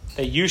sheep,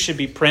 that you should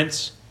be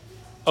prince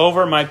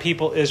over my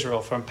people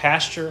Israel, from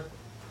pasture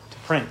to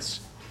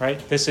prince. Right?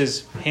 This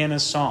is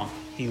Hannah's song.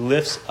 He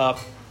lifts up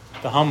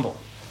the humble.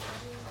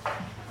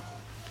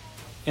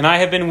 And I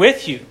have been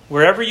with you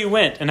wherever you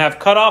went, and have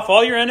cut off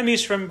all your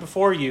enemies from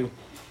before you,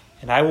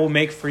 and I will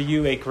make for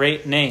you a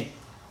great name,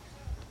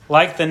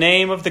 like the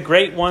name of the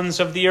great ones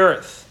of the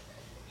earth.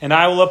 And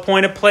I will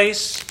appoint a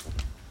place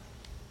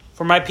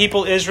for my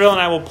people Israel,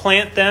 and I will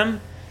plant them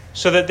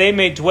so that they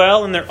may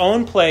dwell in their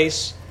own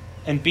place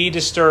and be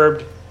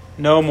disturbed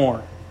no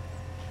more.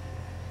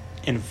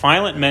 And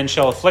violent men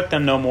shall afflict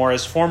them no more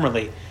as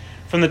formerly,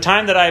 from the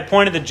time that I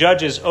appointed the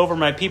judges over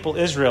my people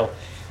Israel,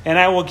 and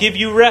I will give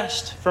you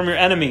rest from your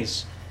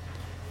enemies.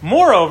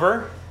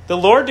 Moreover, the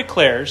Lord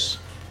declares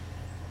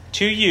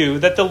to you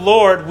that the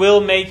Lord will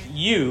make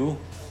you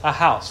a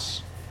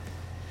house.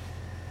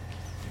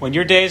 When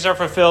your days are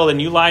fulfilled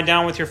and you lie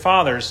down with your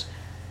fathers,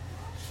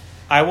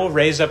 I will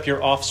raise up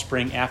your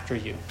offspring after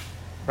you.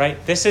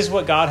 Right? This is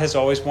what God has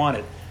always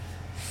wanted.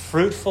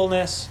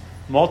 Fruitfulness,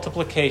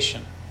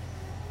 multiplication.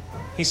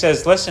 He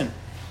says, listen,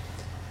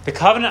 the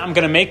covenant I'm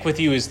going to make with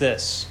you is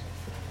this.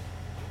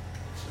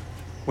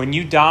 When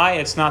you die,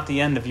 it's not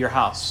the end of your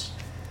house.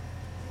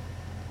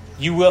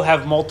 You will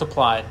have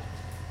multiplied.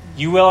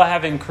 You will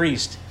have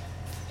increased.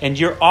 And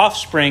your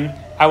offspring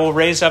I will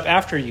raise up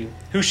after you,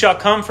 who shall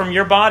come from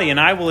your body, and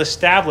I will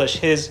establish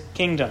his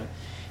kingdom.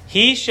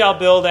 He shall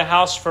build a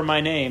house for my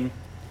name.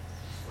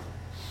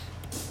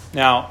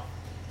 Now,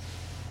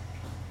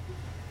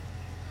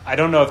 I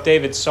don't know if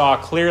David saw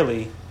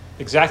clearly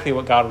exactly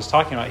what God was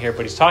talking about here,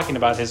 but he's talking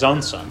about his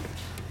own son.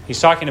 He's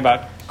talking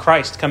about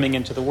Christ coming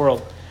into the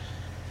world.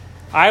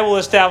 I will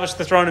establish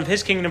the throne of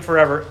his kingdom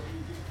forever.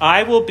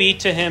 I will be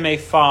to him a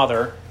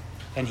father,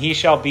 and he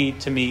shall be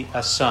to me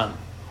a son.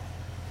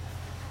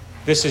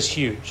 This is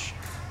huge.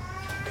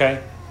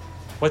 Okay?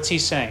 What's he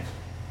saying?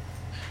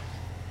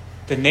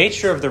 The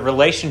nature of the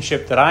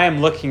relationship that I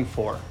am looking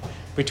for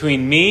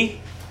between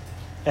me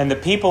and the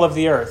people of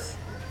the earth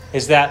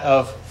is that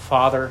of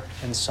father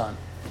and son.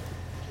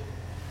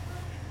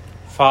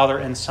 Father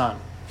and son.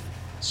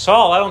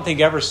 Saul, I don't think,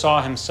 ever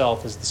saw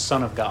himself as the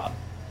son of God,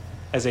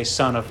 as a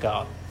son of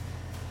God.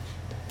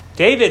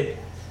 David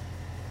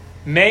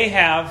may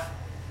have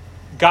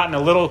gotten a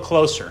little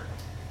closer,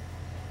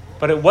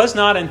 but it was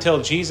not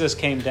until Jesus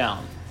came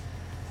down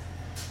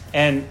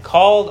and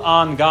called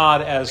on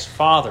God as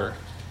Father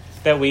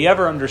that we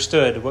ever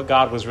understood what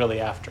God was really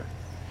after.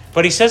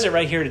 But he says it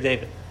right here to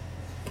David.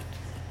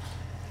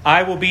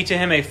 I will be to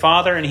him a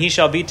father, and he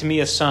shall be to me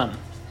a son.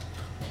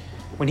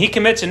 When he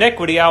commits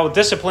iniquity, I will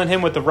discipline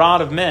him with the rod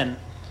of men,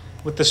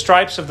 with the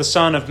stripes of the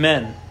Son of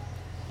men.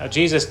 Now,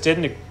 Jesus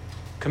didn't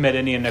commit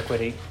any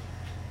iniquity,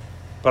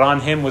 but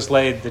on him was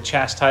laid the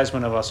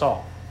chastisement of us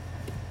all.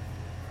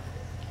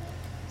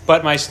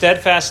 But my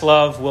steadfast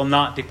love will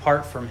not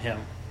depart from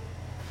him,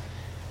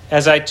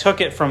 as I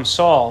took it from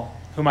Saul,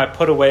 whom I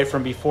put away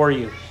from before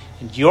you.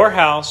 And your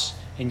house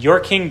and your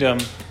kingdom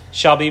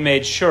shall be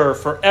made sure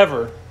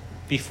forever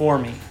before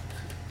me.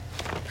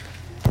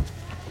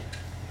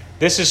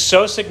 This is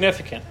so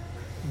significant.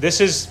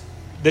 This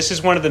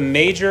is one of the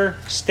major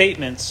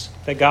statements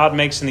that God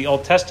makes in the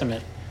Old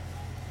Testament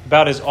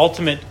about his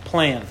ultimate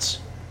plans.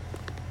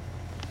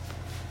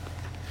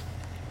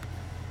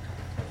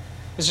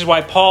 This is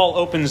why Paul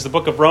opens the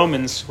book of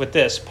Romans with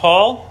this.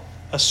 Paul,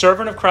 a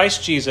servant of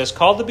Christ Jesus,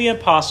 called to be an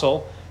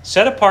apostle,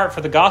 set apart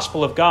for the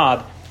gospel of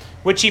God,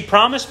 which he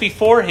promised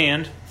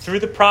beforehand through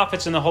the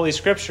prophets in the Holy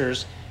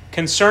Scriptures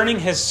concerning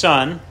his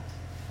Son,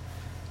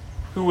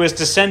 who was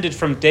descended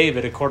from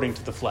David according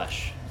to the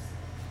flesh.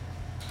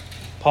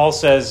 Paul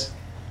says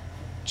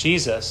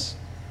Jesus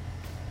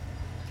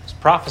was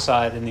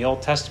prophesied in the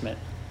Old Testament.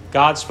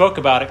 God spoke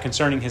about it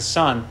concerning his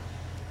Son.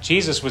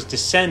 Jesus was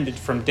descended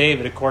from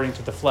David according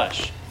to the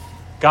flesh.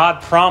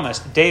 God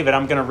promised David,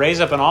 I'm going to raise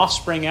up an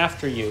offspring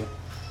after you,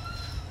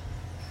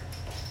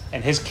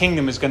 and his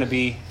kingdom is going to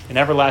be an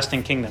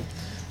everlasting kingdom.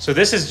 So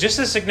this is just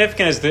as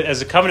significant as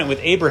the covenant with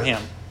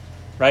Abraham,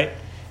 right?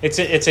 It's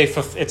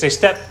a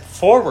step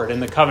forward in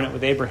the covenant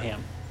with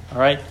Abraham, all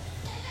right?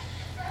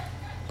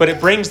 But it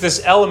brings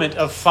this element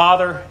of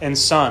father and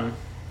son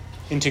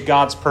into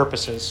God's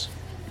purposes.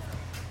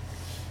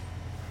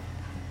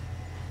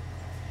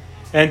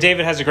 And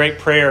David has a great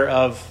prayer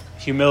of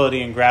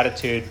humility and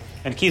gratitude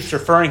and keeps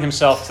referring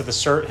himself to the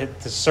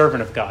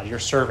servant of God. Your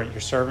servant, your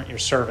servant, your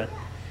servant.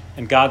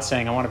 And God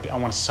saying, I want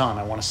a son,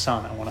 I want a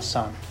son, I want a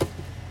son.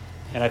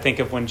 And I think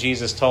of when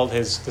Jesus told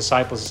his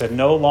disciples, he said,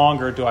 no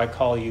longer do I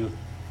call you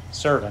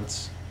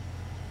servants,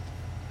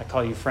 I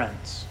call you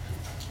friends,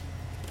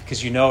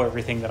 because you know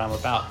everything that I'm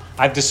about.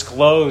 I've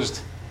disclosed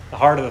the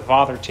heart of the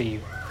Father to you.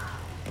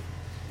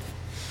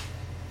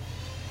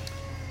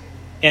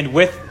 And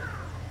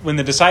when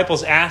the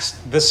disciples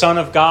asked the Son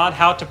of God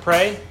how to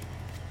pray,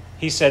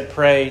 he said,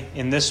 pray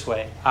in this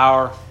way,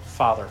 our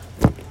Father.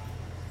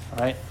 All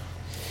right?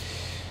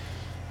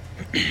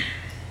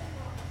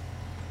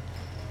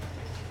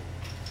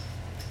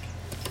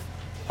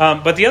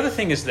 But the other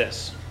thing is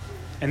this,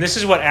 and this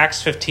is what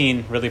Acts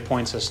 15 really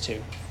points us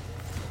to,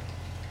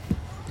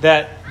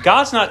 that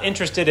God's not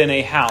interested in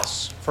a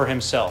house for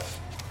himself.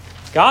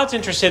 God's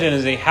interested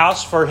in a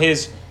house for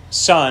his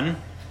Son,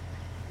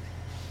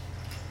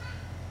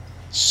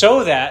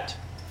 so that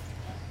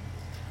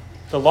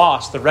the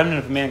lost, the remnant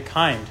of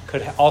mankind,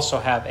 could also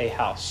have a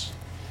house.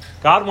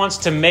 God wants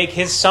to make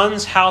his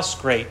Son's house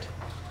great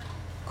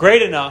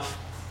enough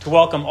to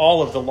welcome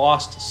all of the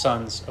lost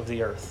sons of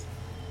the earth.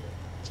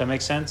 Does that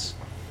make sense?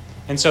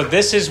 And so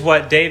this is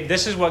what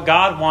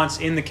God wants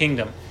in the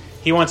kingdom.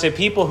 He wants a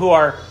people who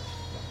are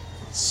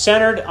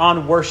centered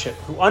on worship,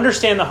 who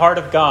understand the heart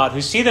of God,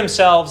 who see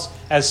themselves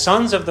as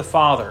sons of the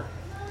Father,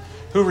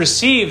 who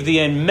receive the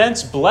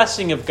immense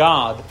blessing of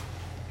God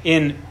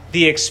in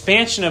the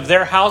expansion of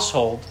their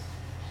household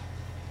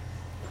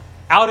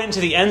out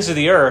into the ends of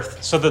the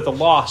earth so that the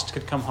lost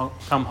could come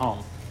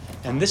home.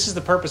 And this is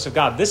the purpose of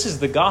God. This is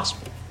the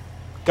gospel.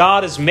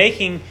 God is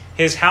making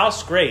his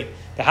house great,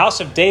 the house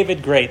of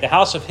David great, the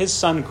house of his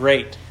Son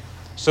great,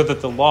 so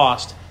that the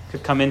lost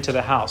could come into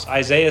the house.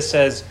 Isaiah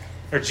says,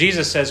 or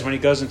Jesus says when he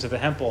goes into the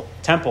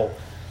temple,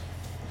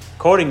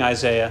 quoting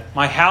Isaiah,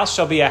 my house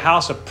shall be a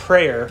house of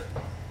prayer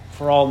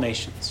for all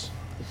nations.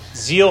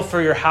 Zeal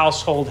for your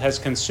household has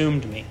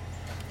consumed me.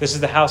 This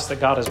is the house that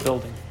God is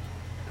building.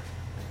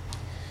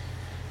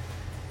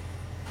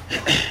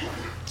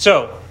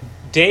 So,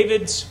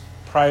 David's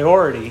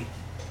priority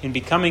in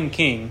becoming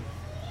king,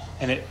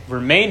 and it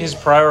remained his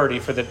priority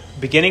for the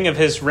beginning of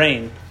his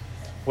reign,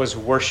 was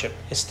worship.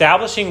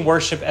 Establishing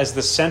worship as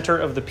the center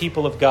of the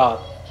people of God.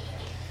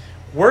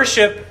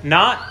 Worship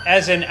not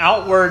as an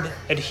outward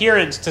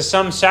adherence to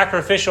some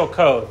sacrificial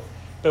code,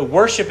 but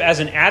worship as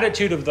an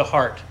attitude of the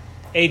heart.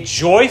 A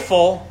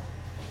joyful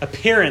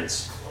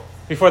appearance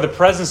before the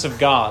presence of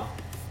God.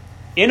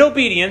 In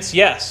obedience,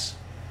 yes,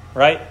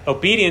 right?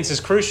 Obedience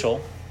is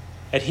crucial.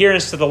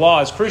 Adherence to the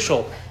law is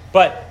crucial,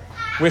 but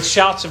with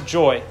shouts of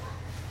joy.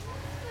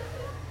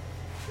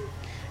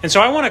 And so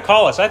I want to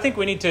call us, I think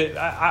we need to,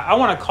 I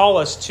want to call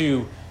us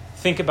to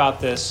think about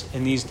this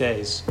in these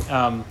days.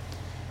 I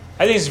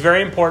think it's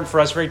very important for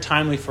us, very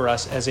timely for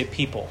us as a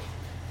people.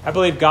 I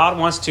believe God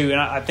wants to,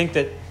 and I think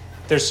that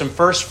there's some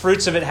first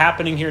fruits of it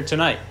happening here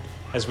tonight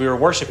as we were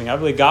worshiping. I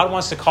believe God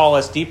wants to call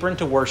us deeper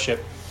into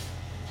worship.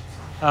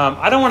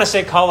 I don't want to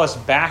say call us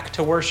back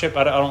to worship.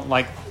 I don't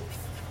like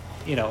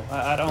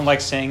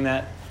saying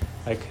that,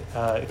 kind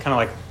of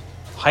like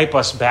hype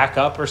us back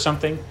up or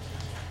something.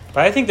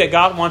 But I think that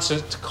God wants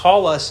to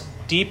call us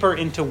deeper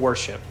into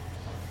worship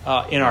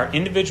in our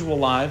individual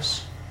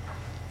lives,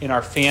 in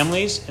our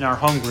families, in our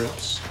home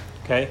groups.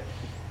 Okay?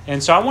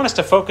 And so I want us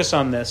to focus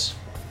on this.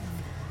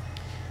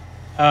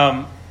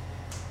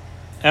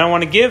 And I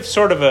want to give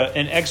sort of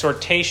an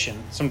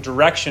exhortation, some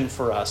direction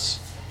for us,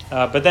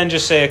 but then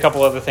just say a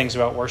couple other things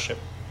about worship.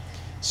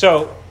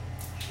 So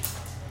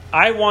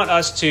I want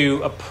us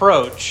to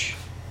approach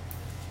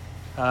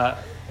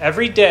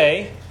every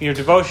day, your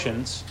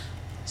devotions,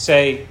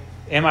 say,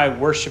 am I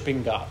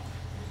worshiping God?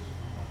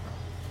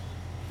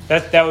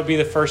 That would be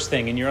the first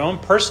thing. In your own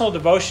personal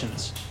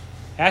devotions,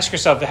 ask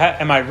yourself,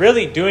 am I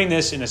really doing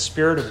this in a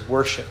spirit of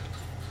worship?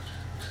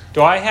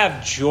 Do I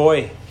have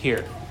joy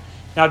here?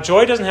 Now,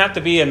 joy doesn't have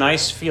to be a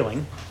nice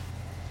feeling,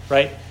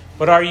 right?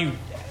 But are you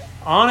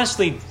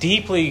honestly,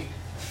 deeply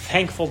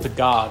thankful to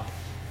God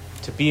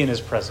to be in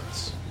his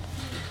presence?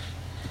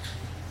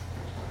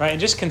 Right? And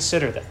just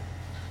consider that.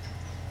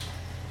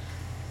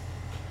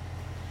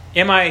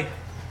 Can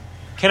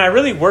I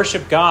really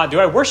worship God? Do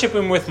I worship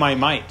him with my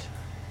might?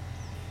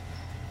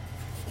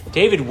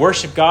 David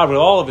worshiped God with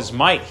all of his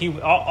might.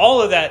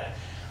 All of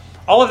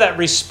that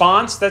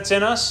response that's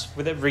in us,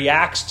 that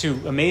reacts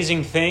to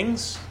amazing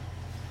things,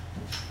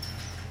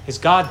 is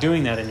God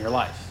doing that in your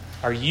life?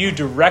 Are you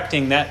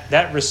directing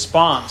that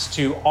response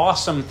to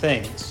awesome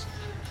things,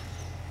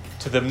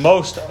 to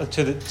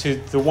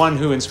the one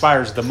who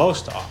inspires the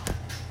most awe?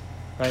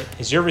 Right?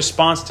 Is your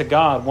response to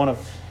God one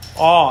of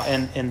awe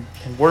and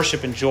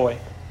worship and joy?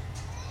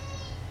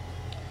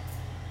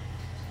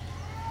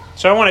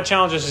 So I want to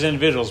challenge us as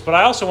individuals, but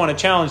I also want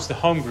to challenge the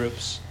home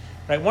groups.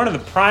 Right? One of the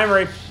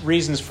primary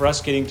reasons for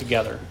us getting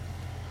together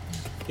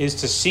is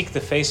to seek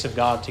the face of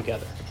God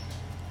together.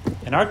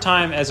 And our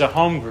time as a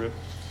home group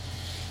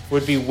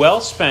would be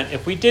well spent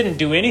if we didn't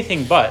do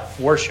anything but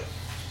worship.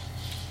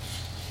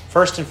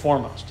 First and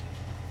foremost.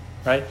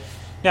 Right?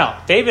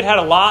 Now, David had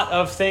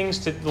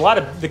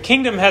the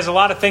kingdom has a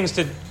lot of things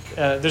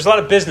there's a lot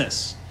of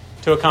business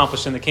to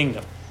accomplish in the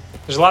kingdom.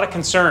 There's a lot of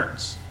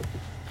concerns.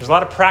 There's a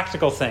lot of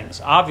practical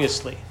things,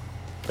 obviously.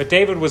 But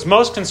David was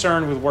most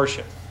concerned with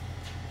worship.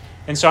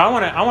 And so I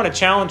want to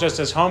challenge us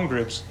as home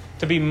groups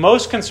to be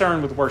most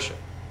concerned with worship.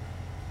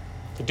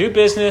 To do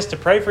business, to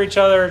pray for each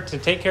other, to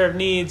take care of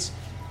needs,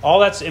 all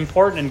that's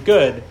important and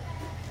good.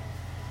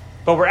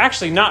 But we're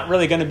actually not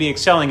really going to be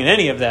excelling in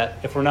any of that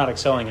if we're not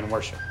excelling in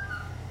worship.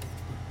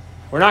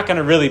 We're not going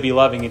to really be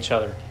loving each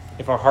other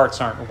if our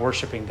hearts aren't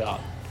worshiping God.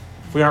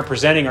 If we aren't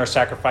presenting our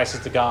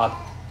sacrifices to God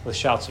with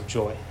shouts of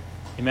joy.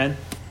 Amen?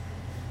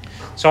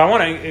 So I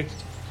want to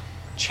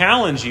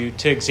challenge you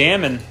to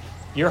examine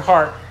your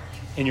heart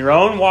in your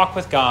own walk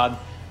with God,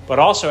 but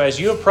also as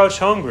you approach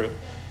home group,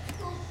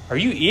 are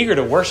you eager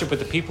to worship with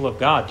the people of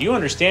God? Do you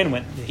understand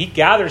when he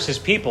gathers his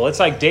people? It's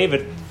like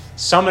David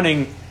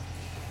summoning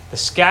the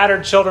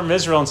scattered children of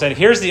Israel and saying,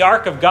 here's the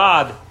ark of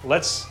God.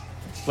 Let's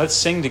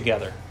sing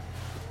together.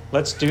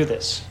 Let's do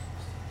this.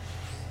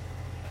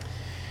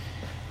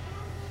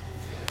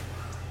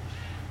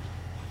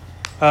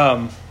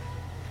 So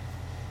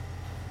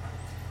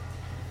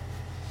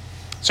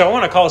I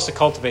want to call us to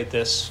cultivate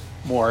this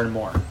more and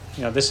more.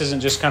 This isn't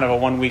just kind of a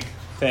 1 week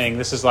thing.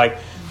 This is like,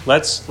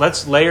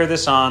 let's layer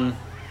this on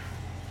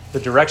the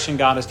direction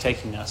God is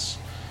taking us.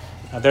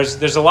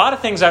 There's a lot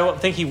of things I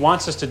think he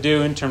wants us to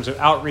do in terms of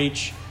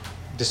outreach,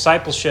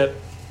 discipleship,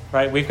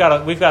 right? We've got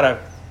a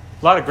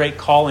lot of great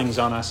callings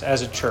on us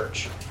as a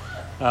church.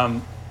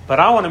 But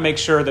I want to make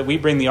sure that we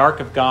bring the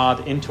ark of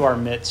God into our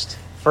midst,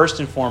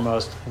 first and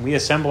foremost, and we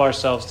assemble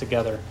ourselves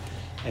together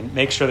and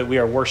make sure that we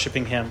are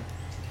worshiping him.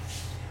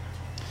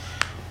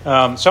 So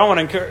I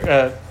want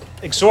to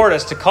exhort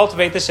us to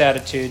cultivate this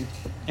attitude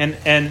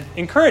and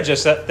encourage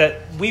us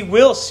that we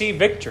will see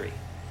victory.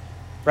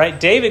 Right?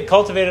 David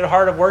cultivated a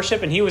heart of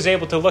worship, and he was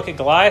able to look at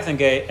Goliath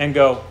and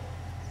go,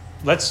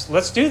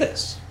 let's do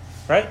this.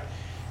 Right?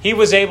 He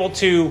was able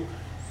to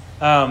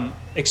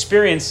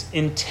experience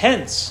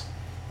intense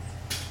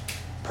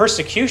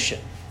persecution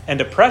and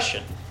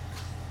oppression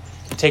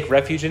and take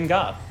refuge in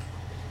God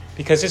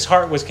because his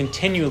heart was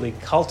continually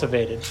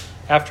cultivated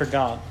after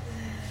God.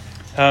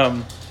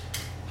 And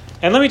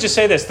let me just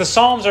say this. The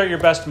Psalms are your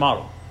best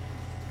model.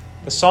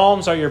 The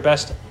Psalms are your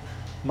best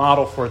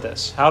model for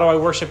this. How do I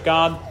worship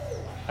God?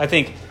 I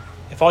think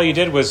if all you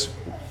did was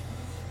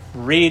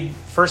read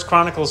 1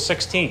 Chronicles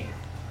 16,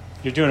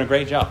 you're doing a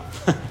great job.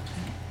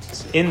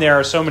 In there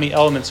are so many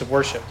elements of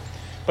worship.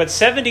 But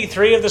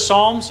 73 of the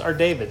Psalms are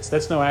David's.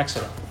 That's no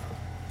accident.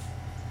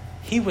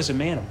 He was a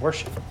man of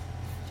worship.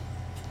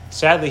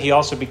 Sadly, he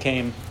also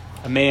became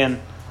a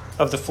man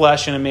of the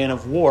flesh and a man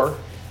of war.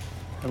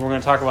 And we're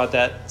going to talk about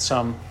that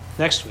some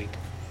next week.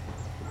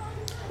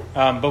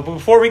 But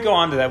before we go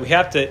on to that, we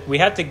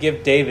have to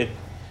give David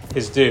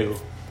his due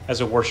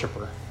as a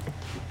worshiper.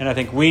 And I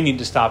think we need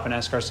to stop and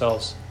ask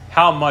ourselves,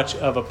 how much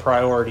of a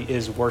priority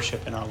is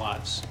worship in our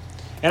lives?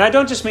 And I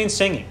don't just mean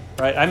singing,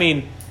 right? I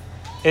mean,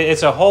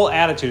 it's a whole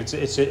attitude.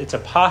 It's a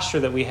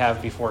posture that we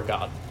have before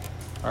God,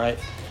 all right?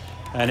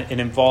 And it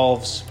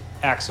involves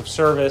acts of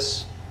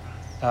service,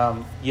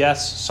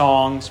 yes,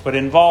 songs, but it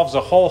involves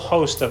a whole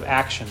host of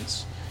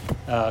actions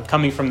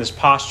coming from this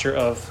posture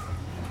of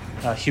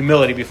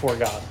humility before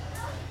God.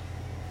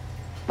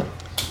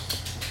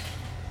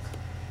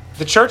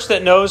 The church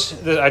that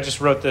knows, I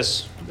just wrote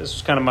this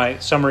was kind of my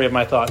summary of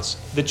my thoughts.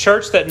 The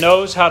church that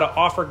knows how to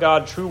offer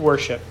God true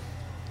worship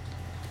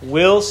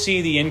will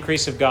see the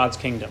increase of God's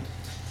kingdom,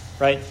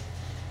 right?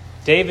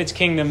 David's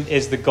kingdom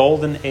is the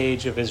golden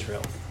age of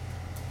Israel.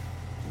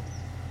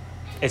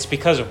 It's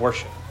because of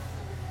worship.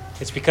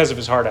 It's because of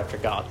his heart after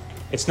God.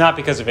 It's not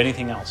because of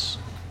anything else.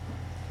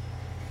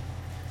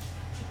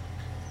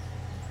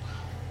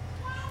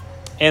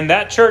 And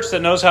that church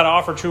that knows how to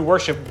offer true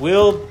worship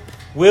will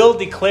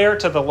declare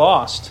to the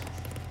lost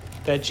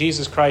that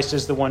Jesus Christ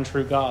is the one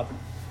true God.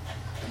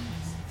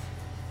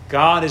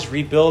 God is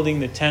rebuilding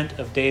the tent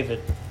of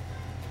David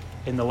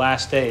in the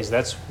last days.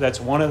 That's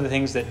one of the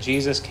things that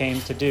Jesus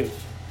came to do.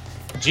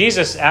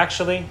 Jesus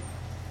actually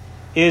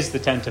is the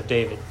tent of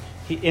David.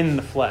 He in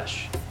the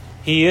flesh.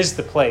 He is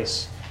the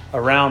place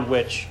around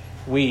which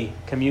we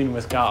commune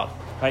with God.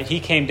 Right? He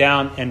came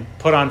down and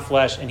put on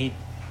flesh, and he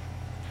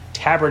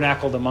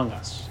tabernacled among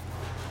us.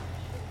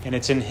 And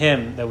it's in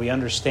him that we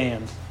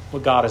understand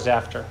what God is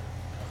after.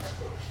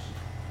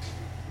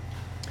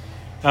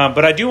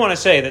 But I do want to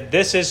say that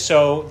this is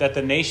so that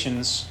the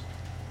nations,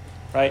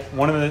 right?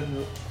 One of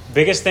the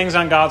biggest things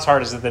on God's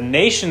heart is that the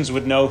nations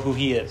would know who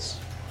he is.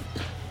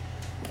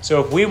 So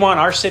if we want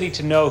our city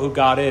to know who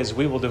God is,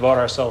 we will devote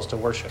ourselves to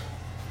worship.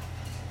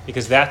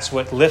 Because that's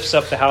what lifts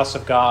up the house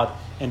of God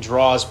and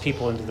draws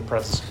people into the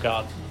presence of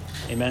God.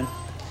 Amen?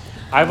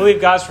 I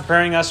believe God's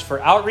preparing us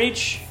for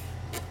outreach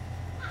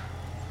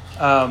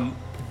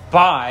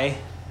by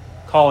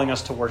calling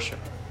us to worship.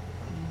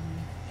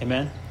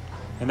 Amen?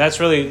 And that's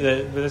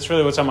really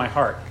what's on my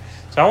heart.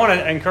 So I want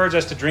to encourage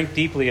us to drink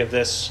deeply of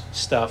this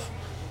stuff.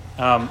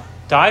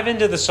 Dive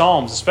into the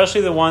Psalms,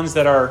 especially the ones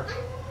that are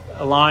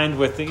aligned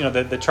with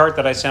the chart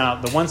that I sent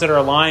out, the ones that are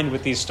aligned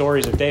with these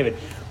stories of David.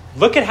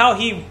 Look at how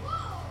he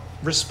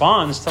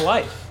responds to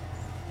life.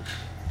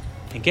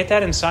 And get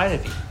that inside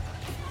of you.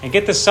 And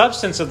get the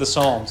substance of the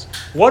Psalms.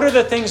 What are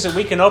the things that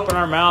we can open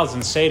our mouths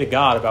and say to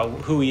God about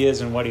who he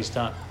is and what he's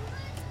done?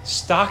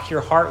 Stock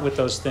your heart with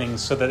those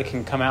things so that it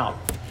can come out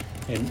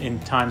in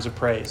times of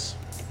praise.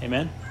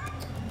 Amen?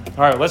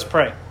 All right, let's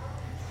pray.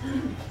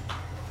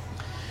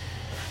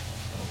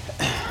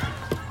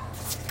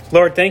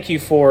 Lord, thank you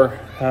for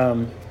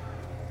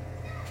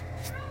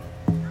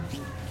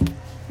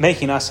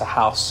making us a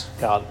house,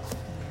 God.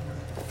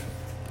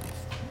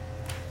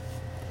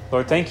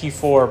 Lord, thank you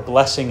for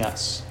blessing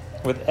us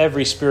with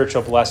every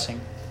spiritual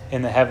blessing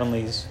in the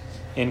heavenlies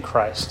in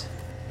Christ.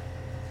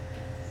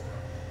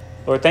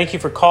 Lord, thank you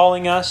for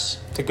calling us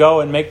to go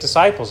and make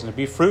disciples and to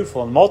be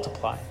fruitful and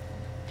multiply.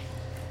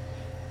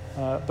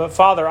 But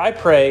Father, I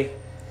pray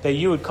that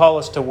you would call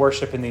us to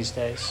worship in these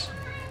days.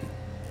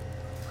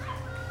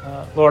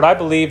 Lord, I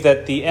believe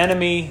that the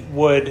enemy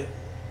would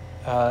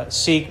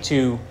seek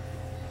to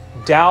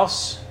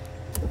douse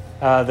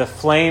the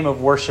flame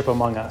of worship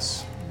among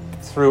us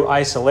through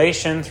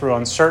isolation, through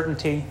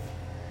uncertainty,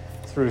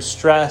 through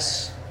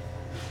stress,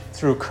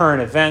 through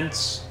current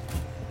events.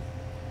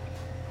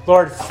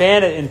 Lord,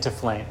 fan it into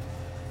flame.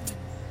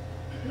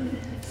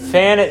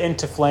 Fan it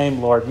into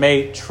flame, Lord.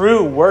 May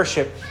true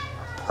worship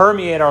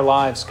permeate our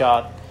lives,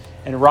 God,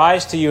 and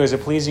rise to you as a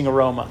pleasing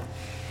aroma.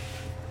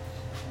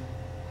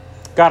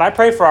 God, I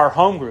pray for our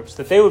home groups,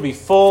 that they would be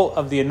full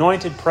of the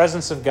anointed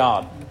presence of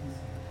God.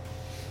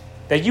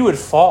 That you would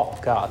fall,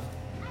 God.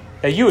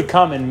 That you would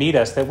come and meet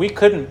us, that we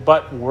couldn't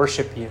but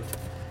worship you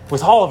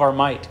with all of our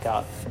might,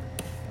 God.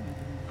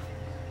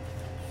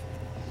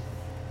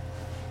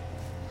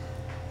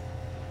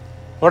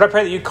 Lord, I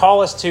pray that you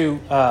call us to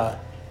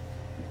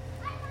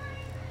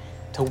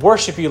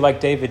worship you like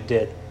David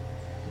did.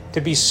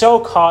 To be so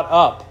caught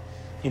up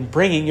in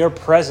bringing your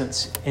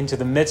presence into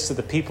the midst of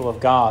the people of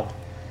God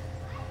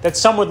that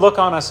some would look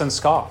on us and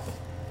scoff.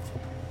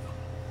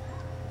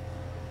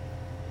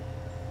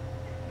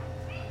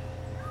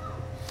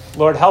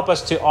 Lord, help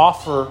us to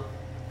offer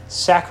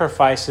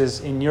sacrifices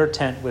in your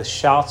tent with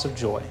shouts of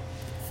joy.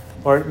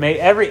 Lord, may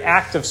every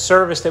act of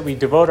service that we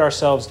devote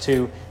ourselves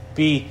to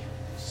be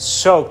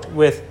soaked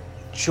with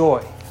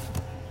joy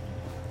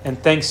and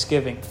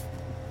thanksgiving.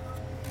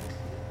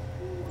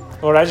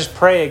 Lord, I just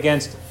pray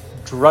against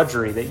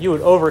drudgery, that you would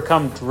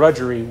overcome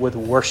drudgery with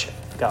worship,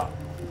 God.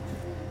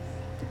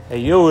 That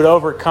you would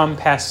overcome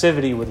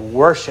passivity with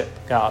worship,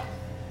 God.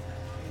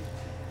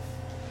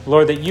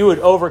 Lord, that you would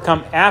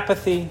overcome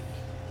apathy,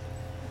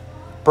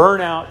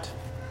 burnout,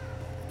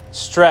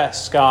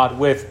 stress, God,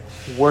 with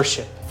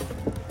worship.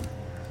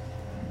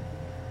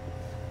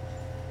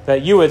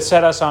 That you would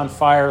set us on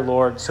fire,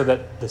 Lord, so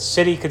that the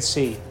city could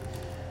see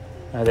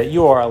that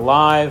you are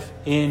alive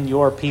in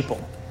your people.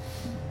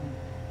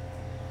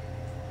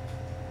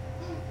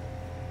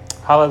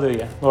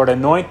 Hallelujah. Lord,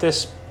 anoint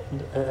this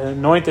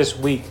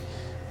week,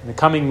 in the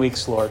coming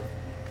weeks, Lord.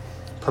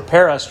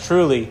 Prepare us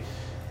truly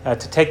to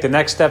take the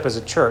next step as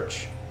a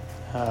church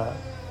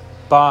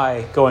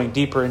by going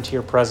deeper into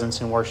your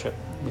presence and worship.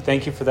 We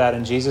thank you for that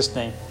in Jesus'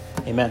 name.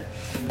 Amen.